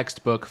some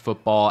textbook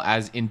football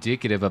as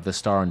indicative of the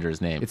star under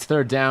his name. It's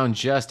 3rd down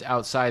just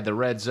outside the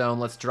red zone.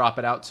 Let's drop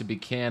it out to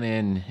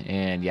Buchanan,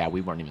 and yeah, we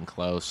weren't even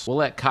close. We'll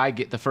let Kai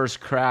get the first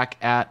crack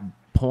at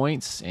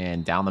points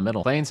and down the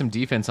middle. Playing some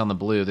defense on the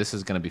blue. This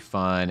is going to be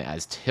fun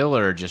as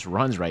Tiller just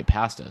runs right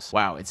past us.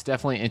 Wow, it's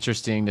definitely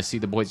interesting to see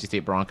the Boise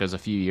State Broncos a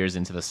few years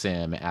into the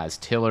sim as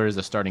Tiller is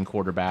a starting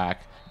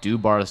quarterback,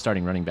 Dubar the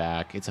starting running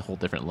back. It's a whole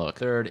different look.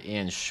 3rd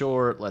and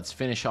short. Let's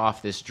finish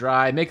off this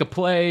drive. Make a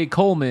play.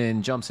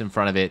 Coleman jumps in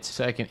front of it.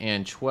 2nd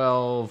and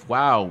 12.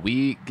 Wow,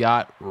 we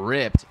got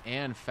ripped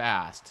and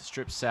fast.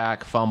 Strip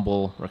sack,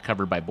 fumble,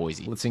 recovered by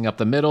Boise. Blitzing up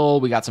the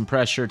middle. We got some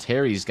pressure.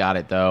 Terry's got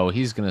it, though.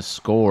 He's going to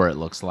score, it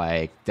looks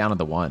like. Down at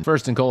the 1.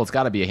 1st and goal. It's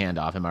got to be a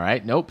handoff. Am I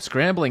right? Nope.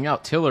 Scrambling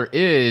out. Tiller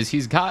is.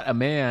 He's got a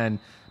man,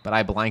 but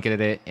I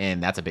blanketed it,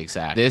 and that's a big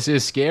sack. This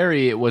is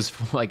scary. It was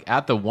like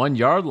at the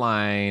 1-yard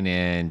line,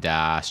 and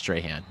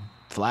Strahan.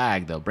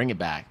 Flag, though. Bring it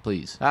back,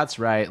 please. That's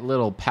right.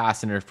 Little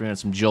pass interference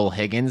from Joel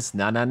Higgins.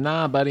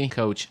 Nah, buddy.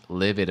 Coach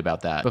livid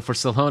about that. But for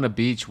Salona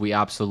Beach, we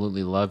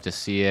absolutely love to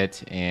see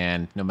it,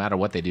 and no matter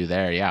what they do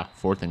there, yeah,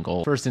 4th and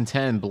goal. 1st and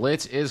 10.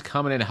 Blitz is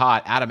coming in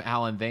hot. Adam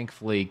Allen,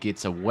 thankfully,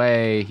 gets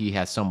away. He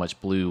has so much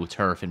blue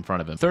turf in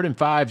front of him. 3rd and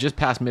 5, just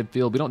past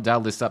midfield. We don't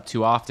dial this up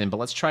too often, but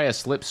let's try a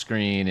slip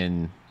screen,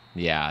 and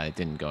yeah, it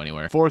didn't go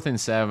anywhere. 4th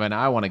and 7.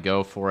 I want to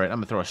go for it. I'm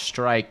going to throw a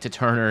strike to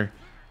Turner,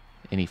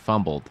 and he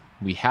fumbled.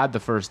 We had the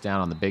 1st down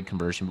on the big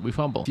conversion, but we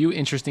fumbled. A few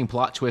interesting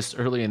plot twists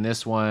early in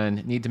this one.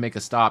 Need to make a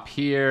stop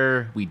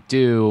here. We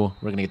do.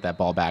 We're going to get that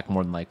ball back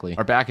more than likely.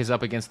 Our back is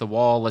up against the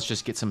wall. Let's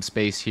just get some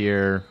space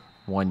here.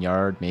 1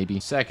 yard, maybe.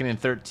 2nd and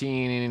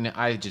 13.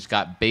 I just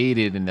got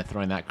baited into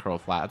throwing that curl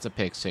flat. That's a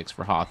pick 6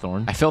 for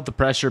Hawthorne. I felt the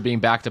pressure being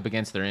backed up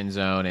against their end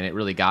zone, and it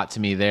really got to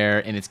me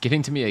there, and it's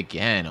getting to me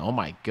again. Oh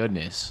my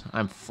goodness.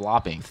 I'm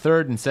flopping.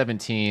 3rd and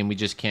 17. We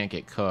just can't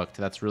get cooked.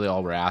 That's really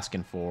all we're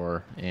asking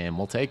for, and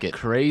we'll take it.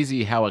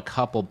 Crazy how a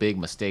couple big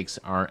mistakes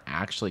aren't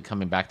actually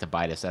coming back to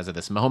bite us as of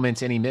this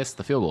moment, and he missed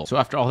the field goal. So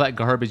after all that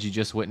garbage you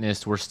just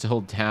witnessed, we're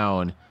still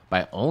down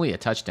by only a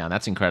touchdown.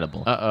 That's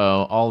incredible.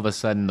 Uh-oh, all of a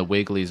sudden the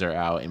Wigglies are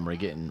out and we're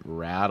getting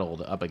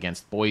rattled up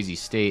against Boise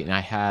State, and I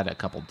had a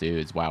couple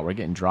dudes. Wow, we're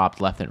getting dropped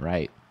left and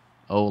right.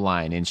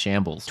 O-line in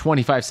shambles.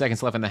 25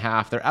 seconds left in the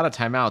half. They're out of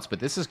timeouts,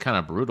 but this is kind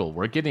of brutal.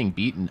 We're getting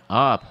beaten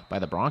up by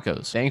the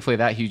Broncos. Thankfully,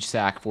 that huge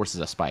sack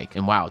forces a spike.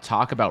 And wow,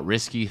 talk about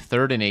risky.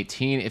 3rd and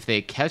 18. If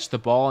they catch the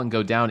ball and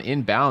go down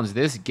inbounds,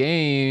 this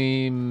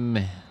game,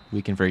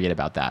 we can forget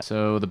about that.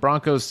 So the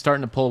Broncos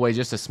starting to pull away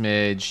just a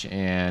smidge,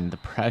 and the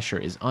pressure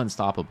is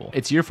unstoppable.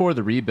 It's year 4 of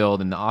the rebuild,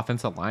 and the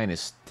offensive line is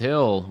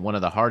still one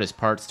of the hardest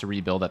parts to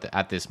rebuild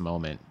at this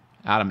moment.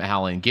 Adam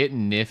Allen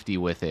getting nifty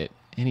with it.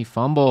 And he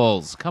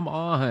fumbles. Come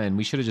on.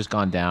 We should have just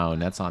gone down.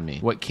 That's on me.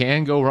 What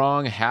can go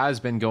wrong has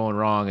been going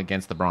wrong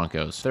against the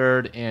Broncos.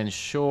 3rd and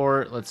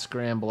short. Let's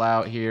scramble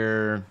out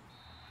here.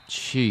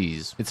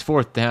 Jeez. It's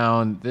 4th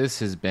down. This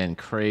has been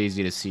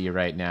crazy to see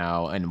right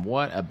now. And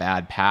what a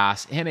bad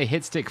pass. And a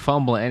hit stick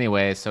fumble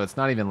anyway, so it's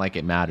not even like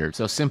it mattered.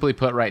 So simply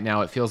put, right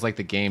now, it feels like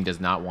the game does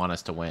not want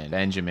us to win.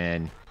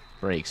 Benjamin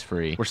breaks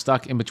free. We're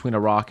stuck in between a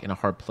rock and a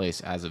hard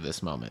place as of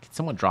this moment. Can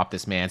someone drop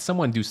this man?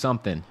 Someone do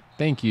something.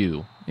 Thank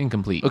you.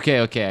 Incomplete.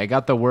 Okay. I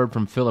got the word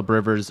from Phillip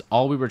Rivers.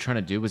 All we were trying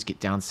to do was get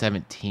down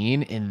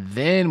 17, and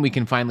then we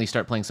can finally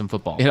start playing some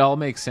football. It all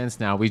makes sense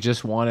now. We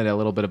just wanted a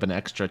little bit of an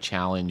extra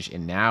challenge,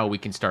 and now we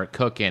can start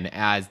cooking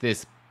as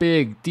this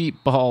big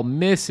deep ball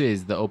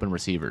misses the open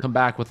receiver. Come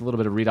back with a little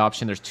bit of read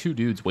option. There's 2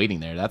 dudes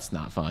waiting there. That's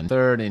not fun.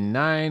 3rd and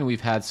 9.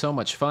 We've had so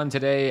much fun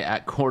today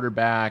at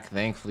quarterback.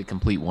 Thankfully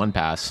complete 1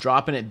 pass.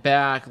 Dropping it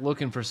back,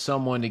 looking for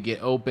someone to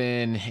get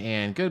open,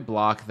 and good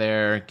block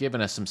there,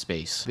 giving us some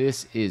space.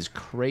 This is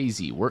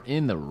crazy. We're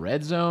in the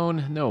red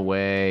zone? No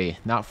way.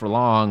 Not for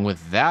long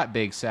with that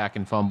big sack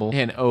and fumble.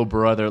 And oh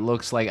brother, it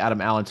looks like Adam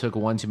Allen took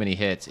 1 too many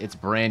hits. It's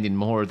Brandon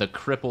Moore, the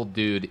crippled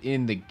dude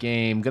in the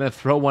game. Gonna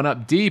throw one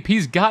up deep.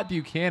 He's got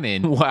Buchanan.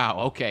 Wow,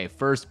 okay,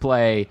 first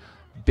play,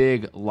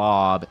 big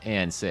lob,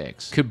 and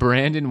 6. Could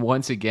Brandon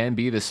once again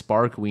be the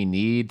spark we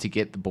need to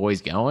get the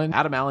boys going?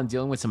 Adam Allen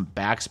dealing with some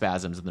back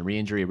spasms, and the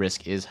re-injury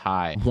risk is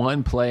high.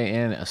 1 play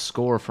and a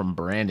score from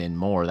Brandon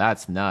Moore.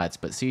 That's nuts,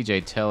 but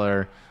CJ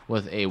Tiller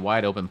with a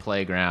wide open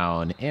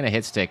playground and a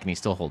hit stick, and he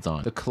still holds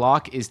on. The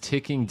clock is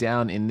ticking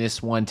down in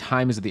this one.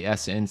 Time is of the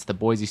essence. The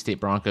Boise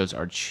State Broncos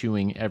are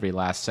chewing every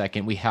last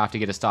second. We have to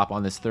get a stop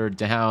on this 3rd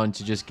down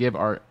to just give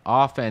our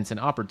offense an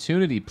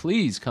opportunity.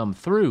 Please come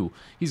through.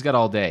 He's got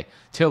all day.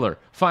 Tiller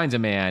finds a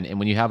man, and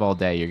when you have all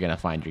day, you're going to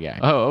find your guy.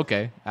 Oh,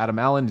 okay. Adam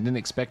Allen didn't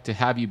expect to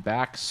have you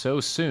back so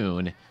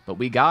soon, but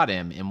we got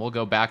him, and we'll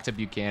go back to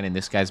Buchanan.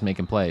 This guy's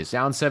making plays.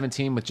 Down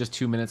 17 with just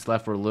 2 minutes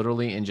left. We're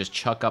literally in just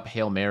chuck up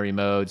Hail Mary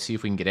mode, see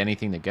if we can get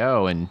anything to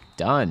go, and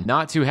done.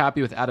 Not too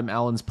happy with Adam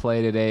Allen's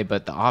play today,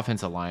 but the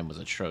offensive line was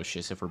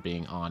atrocious, if we're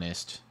being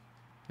honest.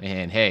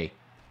 And hey,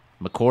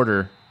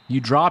 McCorder, you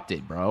dropped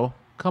it, bro.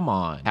 Come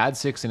on. Had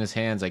 6 in his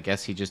hands. I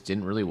guess he just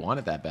didn't really want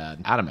it that bad.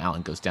 Adam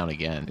Allen goes down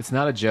again. It's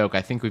not a joke.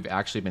 I think we've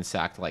actually been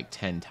sacked like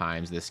 10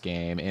 times this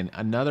game. And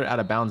another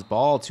out-of-bounds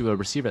ball to a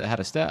receiver that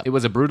had a step. It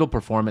was a brutal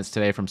performance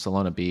today from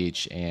Salona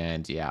Beach.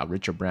 And yeah,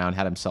 Richard Brown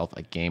had himself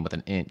a game with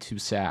an int, 2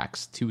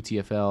 sacks, 2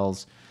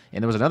 TFLs,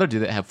 And there was another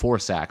dude that had 4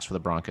 sacks for the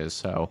Broncos,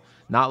 so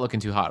not looking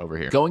too hot over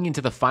here. Going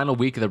into the final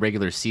week of the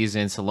regular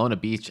season, Salona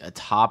Beach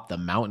atop the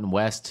Mountain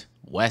West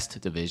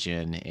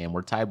Division, and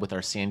we're tied with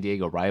our San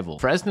Diego rival.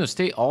 Fresno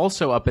State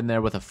also up in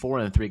there with a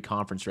 4-3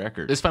 conference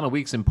record. This final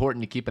week's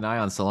important to keep an eye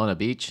on Salona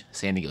Beach,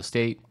 San Diego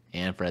State,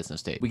 and Fresno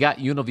State. We got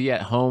UNLV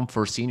at home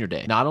for Senior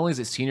Day. Not only is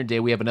it Senior Day,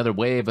 we have another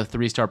wave of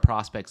 3-star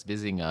prospects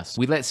visiting us.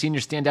 We let senior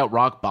standout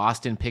Rock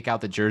Boston pick out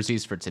the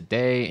jerseys for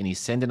today, and he's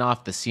sending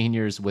off the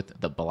seniors with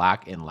the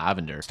black and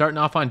lavender. Starting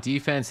off on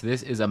defense,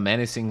 this is a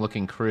menacing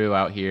looking crew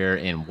out here,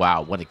 and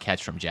wow, what a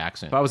catch from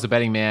Jackson. If I was a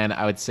betting man,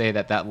 I would say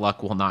that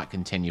luck will not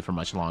continue for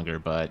much longer,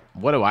 but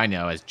what do I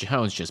know, as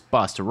Jones just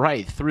busts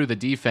right through the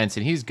defense,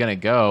 and he's gonna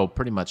go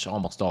pretty much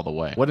almost all the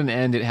way. What an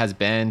end it has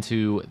been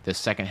to the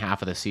second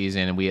half of the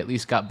season, and we at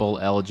least got bowl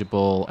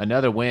eligible.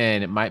 Another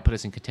win, it might put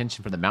us in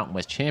contention for the Mountain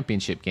West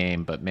Championship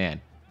game, but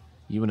man,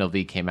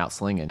 UNLV came out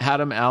slinging.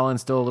 Adam Allen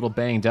still a little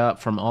banged up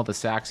from all the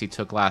sacks he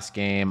took last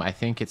game. I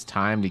think it's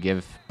time to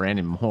give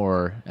Brandon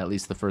Moore at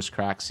least the first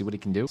crack, see what he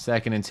can do.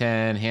 2nd and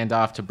 10,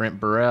 handoff to Brent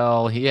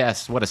Burrell.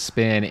 Yes, what a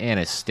spin and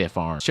a stiff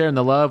arm. Sharing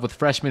the love with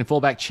freshman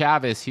fullback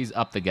Chavis. He's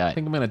up the gut. I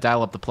think I'm going to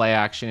dial up the play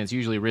action. It's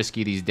usually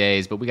risky these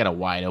days, but we got a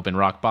wide open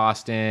Rock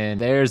Boston.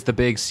 There's the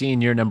big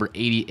senior, number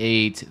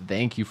 88.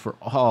 Thank you for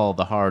all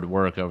the hard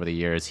work over the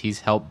years.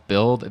 He's helped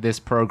build this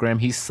program.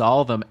 He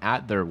saw them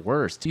at their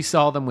worst. He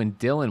saw them when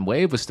Dylan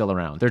Wade was still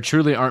around. There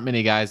truly aren't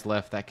many guys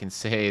left that can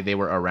say they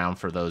were around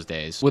for those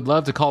days. Would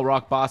love to call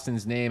Rock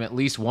Boston's name at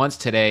least once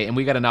today, and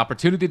we got an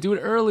opportunity to do it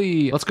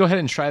early. Let's go ahead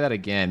and try that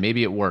again.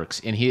 Maybe it works.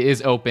 And he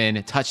is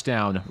open.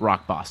 Touchdown,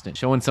 Rock Boston.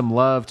 Showing some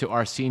love to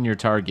our senior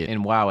target.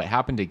 And wow, it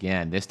happened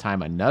again. This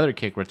time, another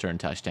kick return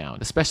touchdown.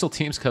 The special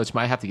teams coach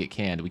might have to get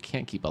canned. We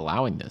can't keep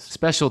allowing this.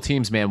 Special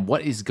teams, man,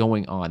 what is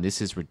going on?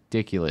 This is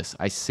ridiculous.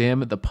 I sim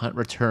the punt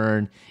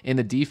return, and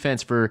the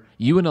defense for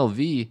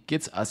UNLV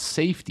gets a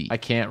safety. I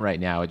can't right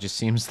now. It just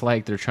seems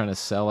like they're trying to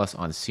sell us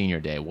on Senior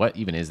Day. What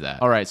even is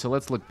that? All right, so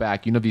let's look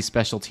back. UNLV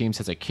special teams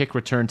has a kick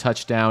return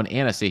touchdown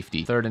and a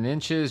safety. 3rd and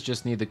inches,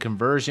 just need the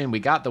conversion.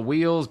 We got the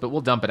wheels, but we'll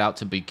dump it out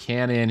to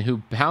Buchanan, who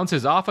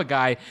bounces off a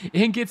guy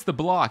and gets the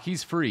block.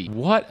 He's free.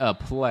 What a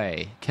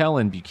play.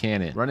 Kellen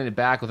Buchanan running it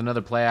back with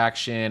another play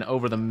action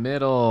over the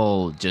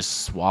middle,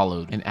 just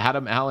swallowed. And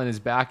Adam Allen is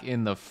back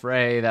in the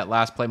fray. That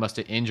last play must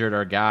have injured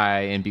our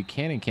guy, and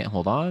Buchanan can't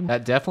hold on.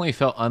 That definitely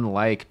felt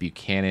unlike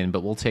Buchanan,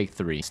 but we'll take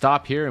 3.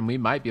 Stop here, and we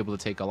might be able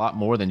to take a lot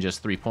more than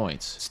just 3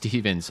 points.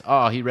 Stevens,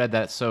 oh, he read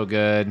that so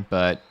good,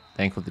 but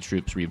thankfully the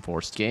troops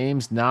reinforced.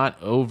 Game's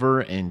not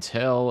over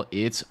until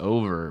it's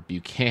over.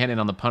 Buchanan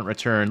on the punt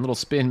return. Little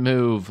spin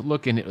move.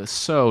 Looking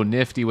so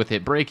nifty with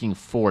it. Breaking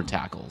 4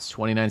 tackles.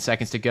 29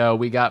 seconds to go.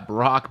 We got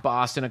Rock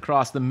Boston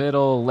across the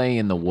middle.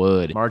 Laying the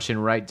wood. Marching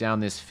right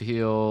down this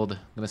field.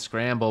 Gonna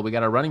scramble. We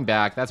got a running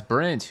back. That's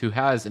Brent, who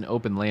has an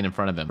open lane in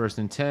front of him. 1st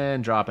and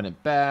 10. Dropping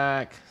it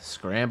back.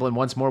 Scrambling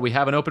once more. We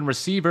have an open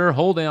receiver.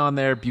 Holding on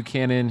there.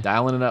 Buchanan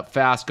dialing it up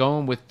fast.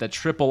 Going with the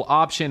triple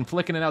option.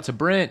 Flicking it out to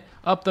Brent.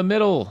 Up the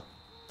middle.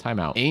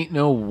 Timeout. Ain't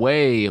no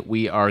way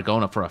we are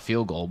going up for a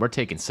field goal. We're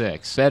taking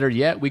 6. Better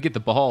yet, we get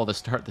the ball to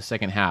start the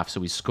second half, so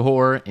we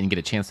score and get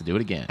a chance to do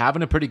it again.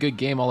 Having a pretty good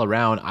game all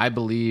around, I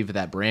believe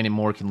that Brandon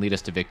Moore can lead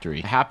us to victory.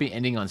 A happy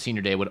ending on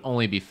Senior Day would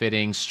only be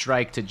fitting.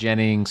 Strike to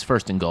Jennings,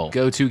 1st and goal.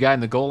 Go-to guy in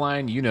the goal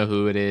line, you know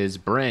who it is.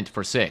 Brent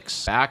for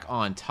 6. Back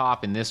on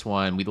top in this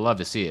one, we'd love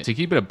to see it. To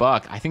keep it a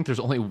buck, I think there's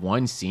only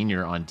one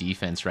senior on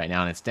defense right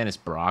now, and it's Dennis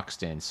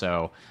Broxton,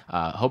 so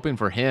hoping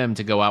for him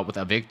to go out with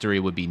a victory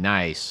would be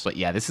nice. But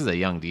yeah, this is a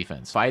young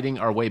defense. Fighting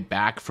our way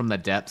back from the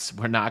depths.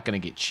 We're not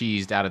going to get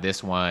cheesed out of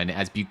this one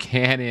as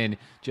Buchanan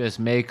just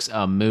makes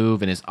a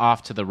move and is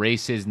off to the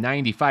races.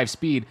 95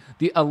 speed,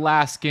 the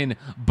Alaskan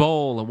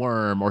bull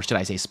worm, or should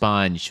I say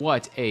sponge.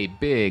 What a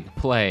big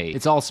play.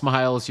 It's all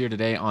smiles here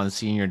today on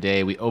Senior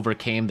Day. We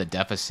overcame the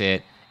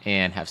deficit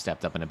and have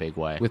stepped up in a big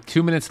way. With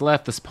 2 minutes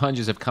left, the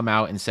Sponges have come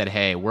out and said,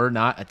 hey, we're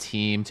not a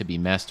team to be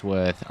messed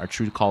with. Our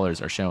true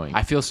colors are showing.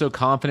 I feel so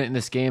confident in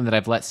this game that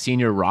I've let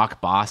senior Rock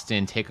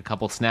Boston take a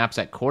couple snaps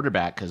at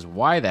quarterback, because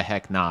why the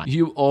heck not?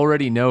 You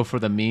already know for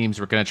the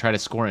memes we're going to try to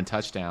score and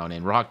touchdown,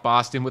 and Rock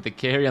Boston with the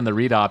carry on the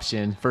read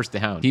option,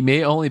 1st down. He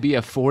may only be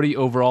a 40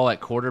 overall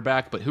at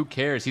quarterback, but who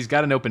cares? He's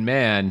got an open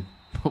man.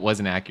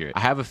 Wasn't accurate. I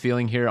have a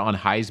feeling here on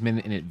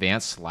Heisman and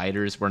advanced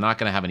sliders, we're not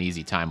going to have an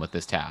easy time with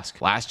this task.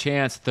 Last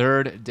chance,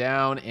 3rd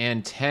down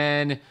and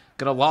 10.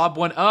 Gonna lob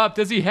one up.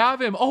 Does he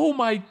have him? Oh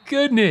my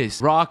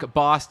goodness. Rock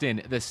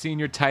Boston, the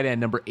senior tight end,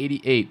 number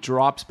 88,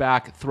 drops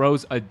back,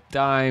 throws a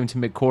dime to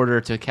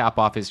midquarter to cap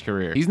off his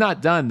career. He's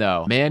not done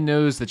though. Man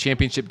knows the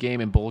championship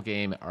game and bowl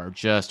game are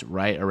just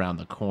right around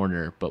the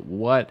corner, but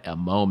what a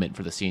moment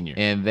for the senior.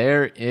 And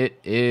there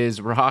it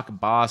is, Rock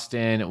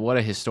Boston. What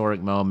a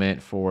historic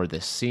moment for the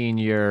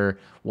senior.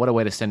 What a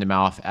way to send him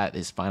off at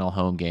his final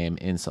home game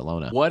in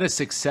Salona. What a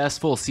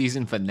successful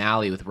season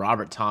finale with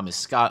Robert Thomas,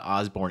 Scott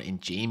Osborne,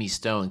 and Jamie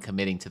Stone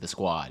committing to the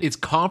squad. It's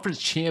conference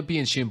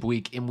championship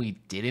week and we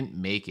didn't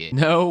make it.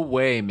 No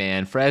way,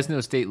 man.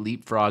 Fresno State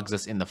leapfrogs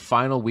us in the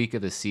final week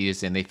of the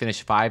season. They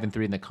finished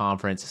 5-3 in the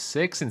conference,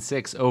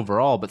 6-6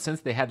 overall, but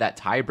since they had that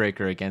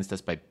tiebreaker against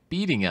us by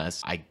beating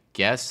us, I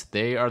guess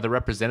they are the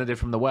representative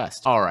from the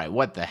West. All right,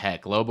 what the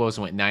heck? Lobos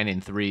went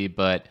 9-3,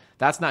 but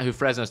that's not who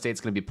Fresno State's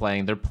going to be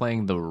playing. They're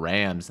playing the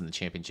Rams in the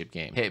championship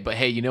game.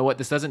 Hey, you know what?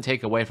 This doesn't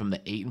take away from the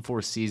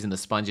 8-4 season the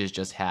Sponges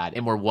just had,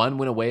 and we're one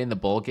win away in the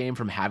bowl game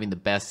from having the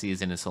best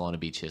season in Solana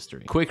Beach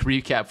history. Quick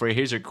recap for you.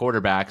 Here's your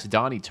quarterbacks.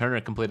 Donnie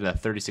Turner completed a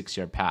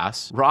 36-yard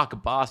pass.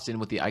 Rock Boston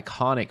with the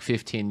iconic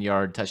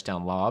 15-yard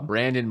touchdown lob.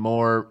 Brandon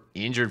Moore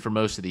injured for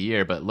most of the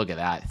year, but look at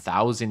that.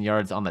 1,000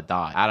 yards on the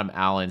dot. Adam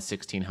Allen,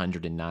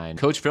 1,609.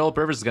 Coach Philip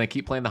Rivers is going to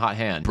keep playing the hot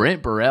hand.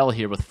 Brent Burrell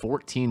here with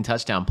 14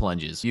 touchdown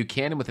plunges.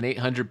 Buchanan with an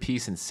 800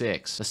 piece and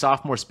 6. The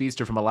sophomore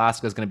speedster from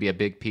Alaska is going to be a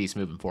big piece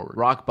moving forward.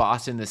 Rock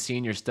Boston, the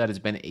senior stud, has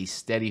been a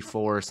steady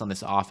force on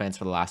this offense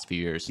for the last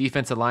few years.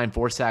 Defensive line,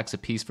 4 sacks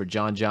apiece for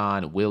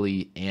John,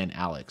 Willie, and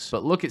Alex.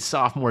 But look at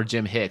sophomore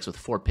Jim Hicks with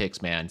 4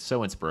 picks, man.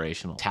 So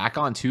inspirational. Tack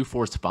on 2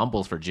 forced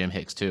fumbles for Jim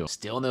Hicks, too.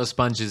 Still no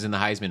Sponges in the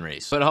Heisman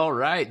race. But all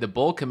right, the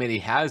bowl committee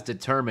has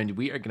determined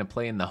we are going to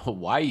play in the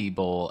Hawaii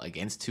Bowl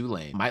against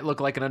Tulane. Might look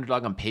like an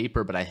underdog on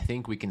paper, but I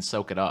think we can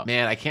soak it up.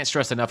 Man, I can't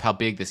stress enough how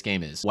big this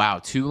game is. Wow,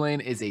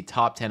 Tulane is a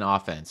top 10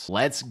 offense.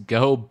 Let's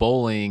go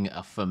bowling,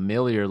 a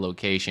familiar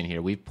location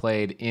here. We've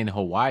played in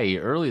Hawaii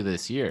earlier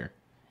this year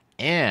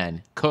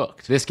and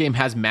cooked. This game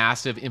has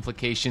massive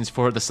implications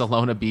for the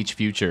Solana Beach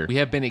future. We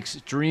have been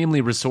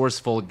extremely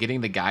resourceful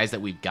getting the guys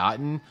that we've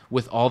gotten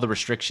with all the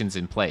restrictions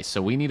in place.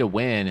 So we need a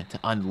win to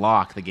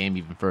unlock the game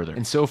even further.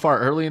 And so far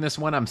early in this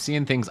one, I'm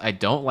seeing things I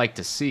don't like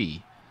to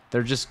see.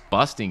 They're just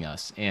busting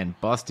us and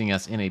busting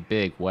us in a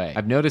big way.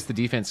 I've noticed the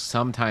defense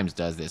sometimes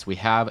does this. We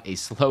have a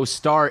slow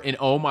start and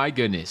oh my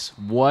goodness,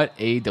 what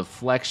a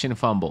deflection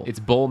fumble. It's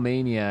Bowl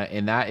Mania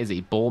and that is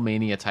a Bowl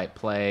Mania type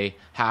play.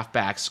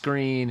 Halfback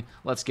screen.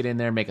 Let's get in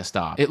there and make a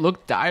stop. It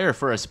looked dire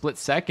for a split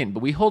second,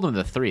 but we hold them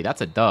to 3. That's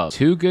a dub.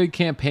 2 good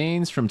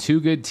campaigns from 2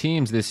 good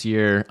teams this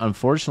year.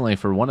 Unfortunately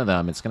for one of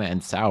them, it's going to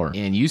end sour.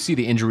 And you see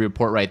the injury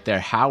report right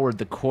there. Howard,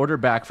 the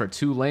quarterback for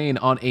Tulane,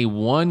 on a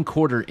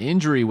 1-quarter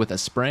injury with a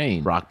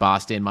sprain. Rock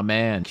Boston, my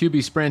man.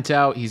 QB sprint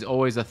out. He's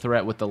always a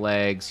threat with the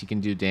legs. He can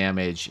do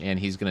damage, and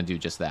he's going to do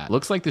just that.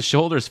 Looks like the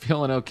shoulder's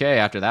feeling okay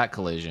after that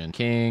collision.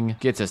 King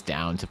gets us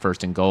down to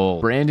 1st and goal.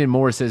 Brandon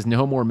Moore says,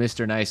 no more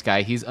Mr. Nice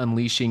Guy. He's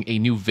unleashing a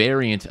new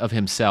variant of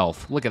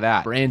himself. Look at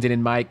that. Brandon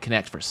and Mike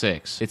connect for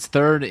 6. It's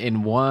 3rd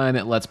and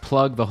 1. Let's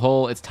plug the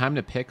hole. It's time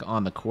to pick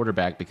on the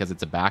quarterback because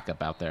it's a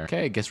backup out there.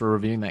 Okay, I guess we're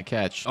reviewing that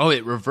catch. Oh,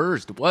 it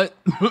reversed. What?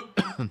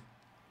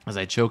 As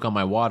I choke on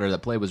my water,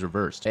 that play was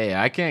reversed. Hey,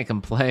 I can't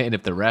complain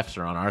if the refs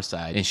are on our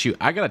side. And shoot,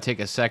 I gotta take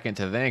a second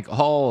to thank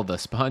all the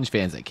Sponge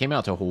fans that came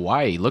out to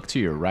Hawaii. Look to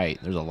your right.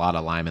 There's a lot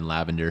of lime and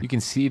lavender. You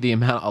can see the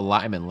amount of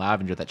lime and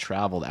lavender that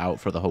traveled out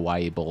for the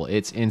Hawaii Bowl.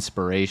 It's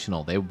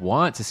inspirational. They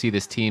want to see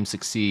this team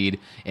succeed.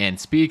 And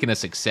speaking of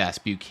success,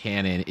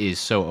 Buchanan is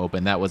so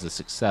open. That was a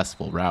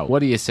successful route. What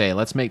do you say?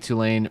 Let's make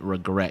Tulane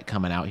regret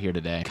coming out here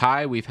today.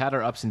 Kai, we've had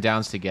our ups and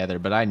downs together,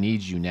 but I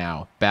need you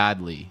now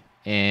badly.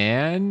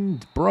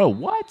 And bro,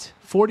 what?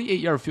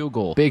 48-yard field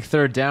goal. Big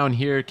 3rd down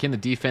here. Can the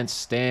defense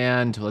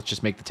stand? Let's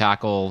just make the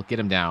tackle. Get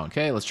him down.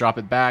 Okay, let's drop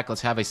it back. Let's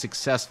have a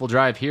successful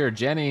drive here.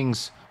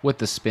 Jennings with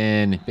the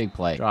spin. Big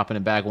play. Dropping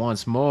it back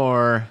once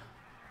more.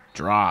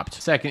 Dropped.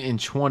 2nd and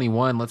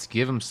 21. Let's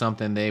give them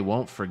something they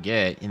won't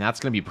forget. And that's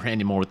going to be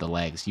Brandon Moore with the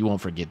legs. You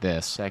won't forget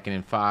this. 2nd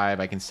and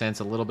 5. I can sense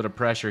a little bit of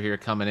pressure here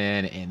coming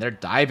in. And they're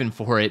diving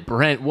for it.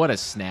 Brent, what a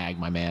snag,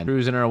 my man.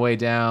 Cruising our way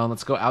down.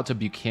 Let's go out to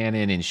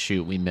Buchanan and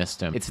shoot. We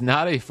missed him. It's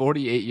not a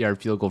 48-yard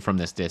field goal from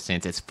this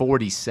distance. It's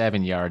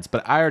 47 yards.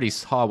 But I already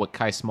saw what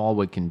Kai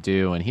Smallwood can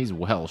do. And he's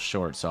well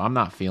short. So I'm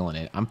not feeling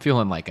it. I'm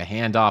feeling like a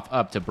handoff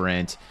up to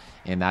Brent.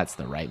 And that's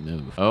the right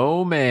move.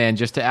 Oh, man,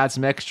 just to add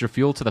some extra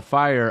fuel to the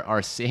fire,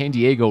 our San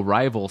Diego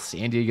rival,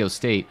 San Diego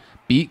State,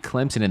 beat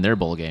Clemson in their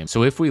bowl game.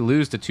 So if we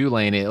lose to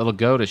Tulane, it'll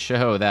go to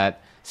show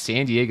that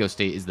San Diego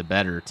State is the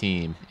better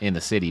team in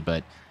the city,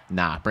 but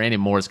nah, Brandon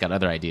Moore's got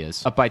other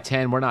ideas. Up by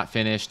 10, we're not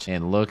finished.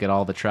 And look at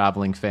all the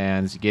traveling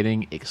fans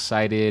getting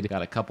excited.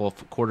 Got a couple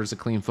of quarters of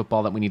clean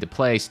football that we need to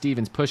play.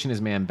 Stevens pushing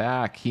his man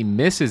back. He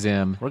misses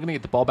him. We're going to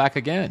get the ball back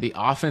again. The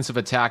offensive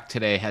attack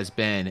today has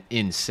been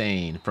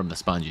insane from the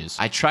Sponges.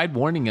 I tried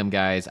warning him,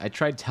 guys. I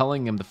tried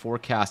telling him the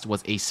forecast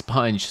was a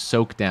Sponge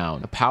soak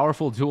down. A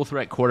powerful dual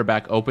threat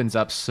quarterback opens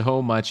up so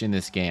much in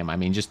this game. I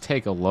mean, just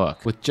take a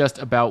look. With just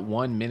about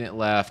 1 minute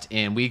left,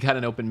 and we got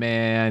an open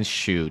man.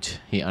 Shoot.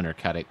 He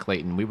undercut it.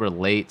 Clayton, we were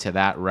late to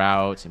that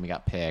route and we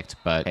got picked,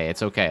 but hey,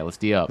 it's okay. Let's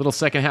D up. Little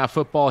second half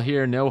football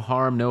here. No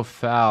harm, no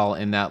foul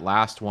in that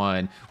last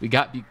one. We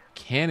got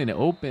Buchanan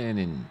open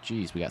and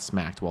geez, we got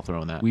smacked while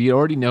throwing that. We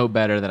already know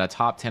better that a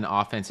top 10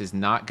 offense is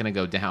not going to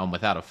go down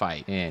without a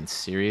fight. And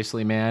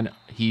seriously, man,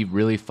 he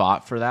really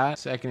fought for that.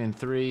 2nd and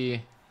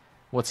 3.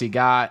 What's he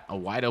got? A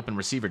wide open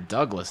receiver,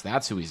 Douglas.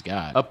 That's who he's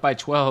got. Up by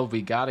 12.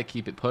 We got to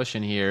keep it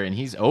pushing here. And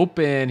he's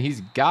open.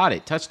 He's got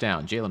it.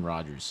 Touchdown, Jalen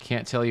Rogers.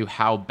 Can't tell you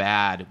how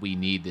bad we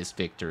need this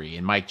victory.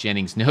 And Mike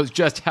Jennings knows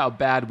just how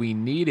bad we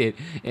need it.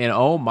 And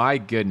oh my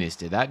goodness,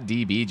 did that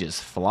DB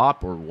just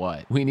flop or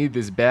what? We need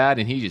this bad,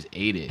 and he just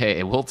ate it.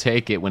 Hey, we'll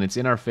take it. When it's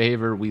in our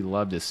favor, we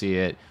love to see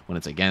it. When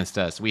it's against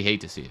us, we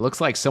hate to see it.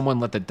 Looks like someone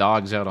let the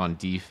dogs out on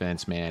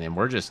defense, man, and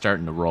we're just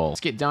starting to roll.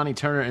 Let's get Donnie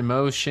Turner in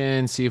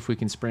motion, see if we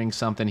can spring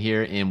something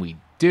here. And we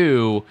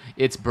do.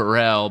 It's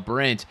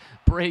Brent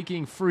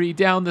breaking free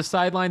down the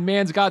sideline.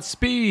 Man's got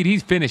speed. He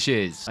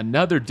finishes.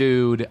 Another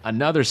dude,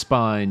 another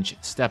sponge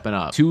stepping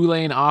up.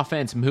 Two-lane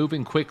offense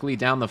moving quickly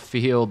down the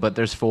field, but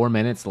there's 4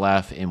 minutes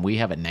left, and we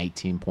have a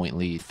 19-point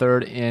lead.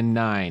 3rd and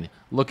 9.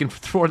 Looking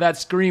for that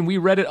screen. We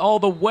read it all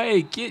the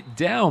way. Get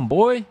down,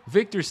 boy.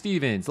 Victor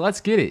Stevens,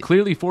 let's get it.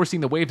 Clearly forcing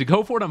the wave to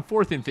go for it on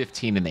 4th and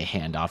 15 in the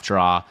handoff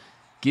draw.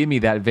 Give me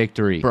that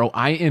victory. Bro,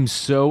 I am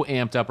so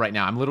amped up right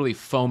now. I'm literally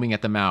foaming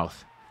at the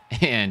mouth.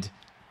 And,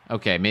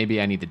 okay,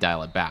 maybe I need to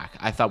dial it back.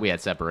 I thought we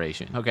had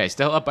separation. Okay,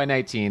 still up by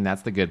 19.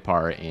 That's the good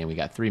part. And we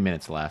got 3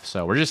 minutes left.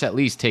 So we're just at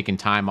least taking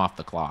time off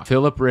the clock.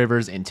 Phillip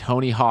Rivers and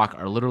Tony Hawk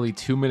are literally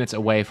 2 minutes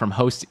away from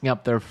hosting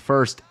up their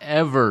first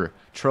ever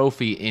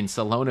trophy in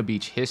Solana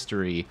Beach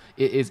history.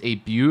 It is a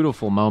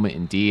beautiful moment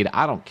indeed.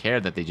 I don't care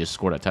that they just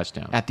scored a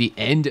touchdown. At the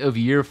end of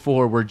year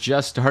 4, we're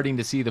just starting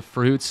to see the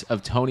fruits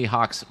of Tony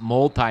Hawk's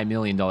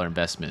multi-million-dollar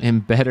investment.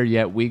 And better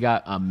yet, we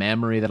got a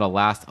memory that'll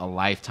last a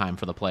lifetime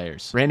for the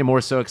players. Brandon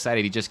Moore's so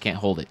excited he just can't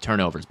hold it.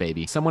 Turnovers,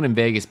 baby. Someone in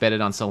Vegas betted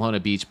on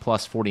Solana Beach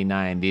plus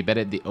 49. They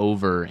betted the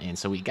over, and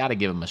so we got to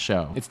give them a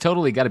show. It's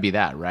totally got to be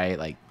that, right?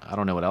 Like, I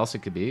don't know what else it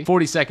could be.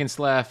 40 seconds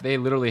left. They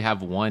literally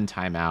have 1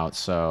 timeout,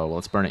 so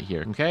let's burn it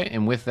here. Okay,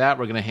 and with that,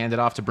 we're going to hand it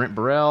off to Brent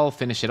Burrell,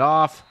 finish it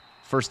off.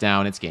 First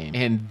down, it's game.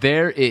 And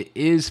there it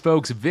is,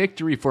 folks.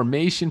 Victory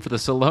formation for the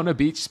Solana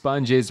Beach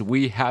Sponges.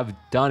 We have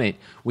done it.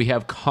 We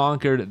have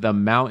conquered the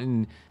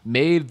mountain,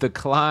 made the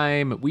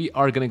climb. We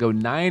are going to go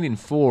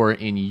 9-4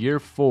 in year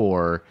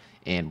 4.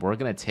 And we're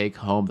going to take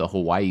home the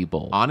Hawaii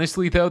Bowl.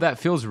 Honestly, though, that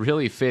feels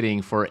really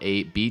fitting for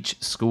a beach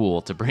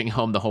school to bring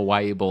home the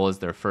Hawaii Bowl as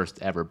their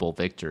first ever bowl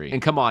victory.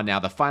 And come on now,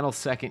 the final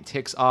second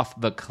ticks off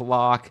the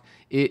clock.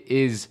 It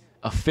is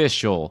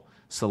official.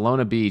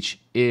 Solana Beach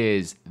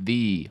is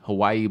the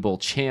Hawaii Bowl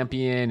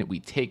champion.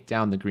 We take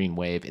down the green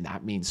wave, and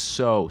that means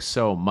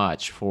so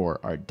much for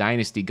our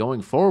dynasty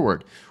going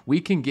forward.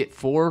 We can get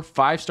 4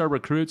 5-star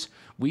recruits.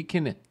 We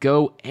can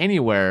go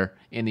anywhere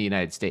in the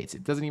United States.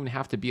 It doesn't even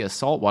have to be a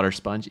saltwater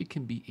sponge. It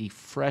can be a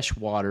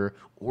freshwater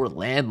or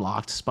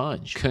landlocked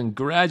sponge.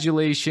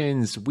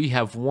 Congratulations, we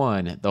have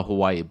won the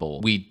Hawaii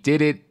Bowl. We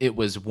did it. It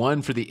was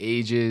one for the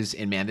ages,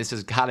 and man, this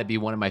has got to be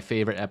one of my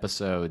favorite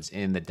episodes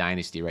in the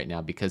dynasty right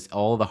now because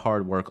all the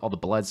hard work, all the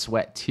blood,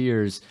 sweat,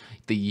 tears,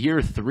 the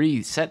year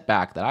 3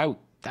 setback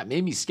that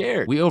made me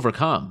scared, we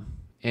overcome.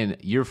 And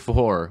year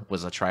 4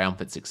 was a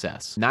triumphant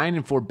success.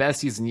 9-4 best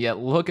season yet.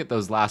 Look at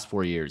those last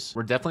 4 years.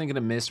 We're definitely going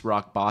to miss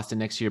Rock Boston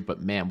next year,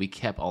 but man, we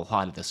kept a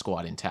lot of the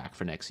squad intact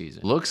for next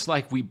season. Looks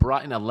like we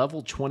brought in a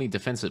level 20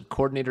 defensive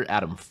coordinator,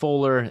 Adam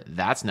Fuller.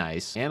 That's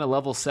nice. And a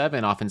level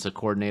 7 offensive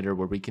coordinator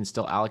where we can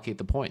still allocate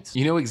the points.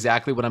 You know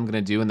exactly what I'm going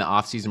to do in the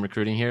offseason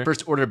recruiting here.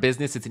 First order of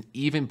business, it's an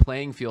even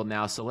playing field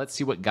now, so let's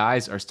see what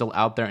guys are still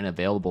out there and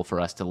available for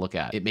us to look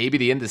at. It may be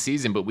the end of the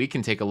season, but we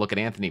can take a look at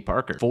Anthony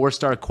Parker.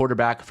 4-star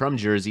quarterback from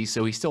Jersey,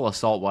 so he's still a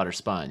saltwater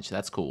sponge.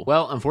 That's cool.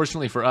 Well,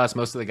 unfortunately for us,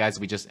 most of the guys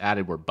we just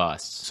added were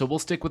busts. So we'll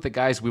stick with the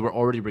guys we were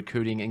already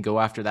recruiting and go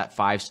after that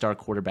 5-star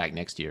quarterback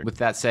next year. With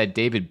that said,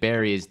 David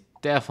Barry is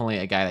definitely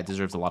a guy that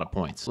deserves a lot of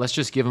points. Let's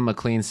just give him a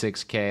clean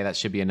 6K. That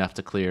should be enough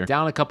to clear.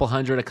 Down a couple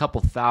hundred, a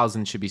couple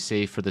thousand should be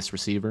safe for this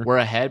receiver. We're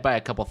ahead by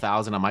a couple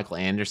thousand on Michael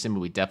Anderson,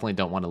 but we definitely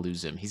don't want to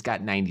lose him. He's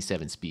got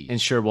 97 speed.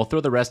 And sure, we'll throw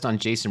the rest on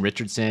Jason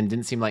Richardson.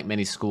 Didn't seem like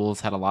many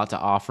schools had a lot to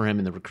offer him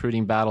in the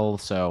recruiting battle,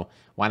 so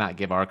why not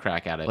give our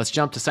crack at it? Let's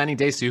jump to signing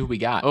day, see who we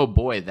got. Oh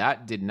boy,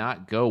 that did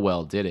not go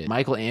well, did it?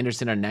 Michael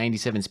Anderson, our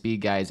 97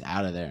 speed guy, is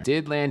out of there.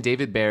 Did land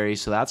David Barry,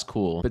 so that's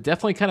cool. But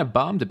definitely kind of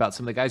bummed about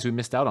some of the guys we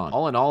missed out on.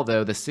 All in all,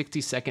 though, the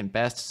 62nd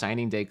best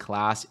signing day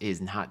class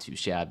is not too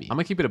shabby. I'm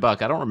gonna keep it a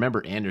buck. I don't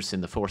remember Anderson,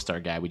 the 4-star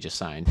guy we just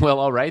signed. Well,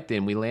 all right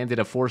then. We landed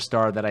a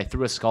 4-star that I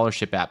threw a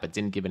scholarship at but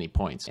didn't give any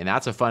points. And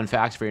that's a fun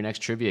fact for your next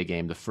trivia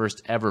game. The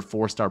first ever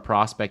 4-star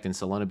prospect in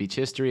Solana Beach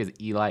history is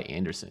Eli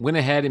Anderson. Went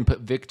ahead and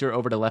put Victor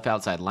over to left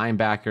outside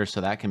linebacker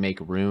so that can make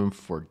room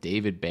for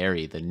David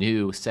Barry, the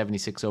new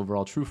 76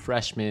 overall true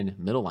freshman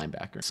middle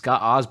linebacker.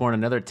 Scott Osborne,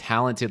 another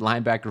talented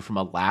linebacker from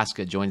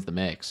Alaska, joins the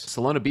mix.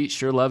 Solana Beach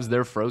sure loves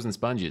their frozen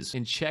sponges.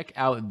 And check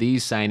out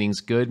these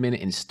signings, Goodman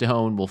and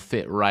Stone, will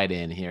fit right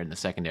in here in the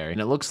secondary. And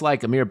it looks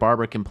like Amir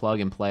Barber can plug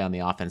and play on the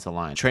offensive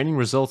line. Training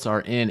results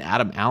are in.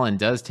 Adam Allen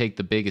does take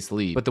the biggest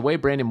lead, but the way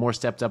Brandon Moore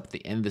stepped up at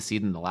the end of the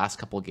season, the last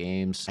couple of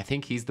games, I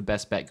think he's the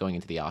best bet going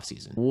into the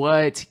offseason.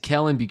 What?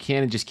 Kellen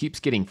Buchanan just keeps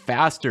getting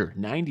faster.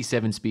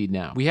 97 speed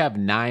now. We have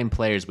 9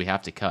 players we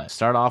have to cut.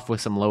 Start off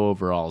with some low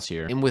overalls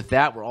here. And with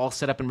that, we're all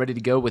set up and ready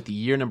to go with the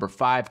year number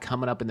 5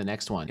 coming up in the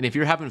next one. And if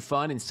you're having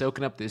fun and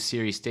soaking up this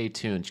series, stay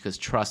tuned, because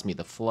trust me,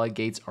 the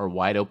floodgates are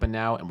wide open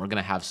now, and we're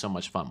going to have so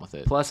much fun with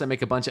it. Plus, I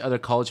make a bunch of other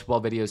college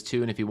football videos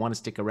too, and if you want to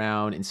stick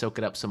around and soak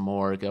it up some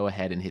more, go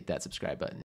ahead and hit that subscribe button.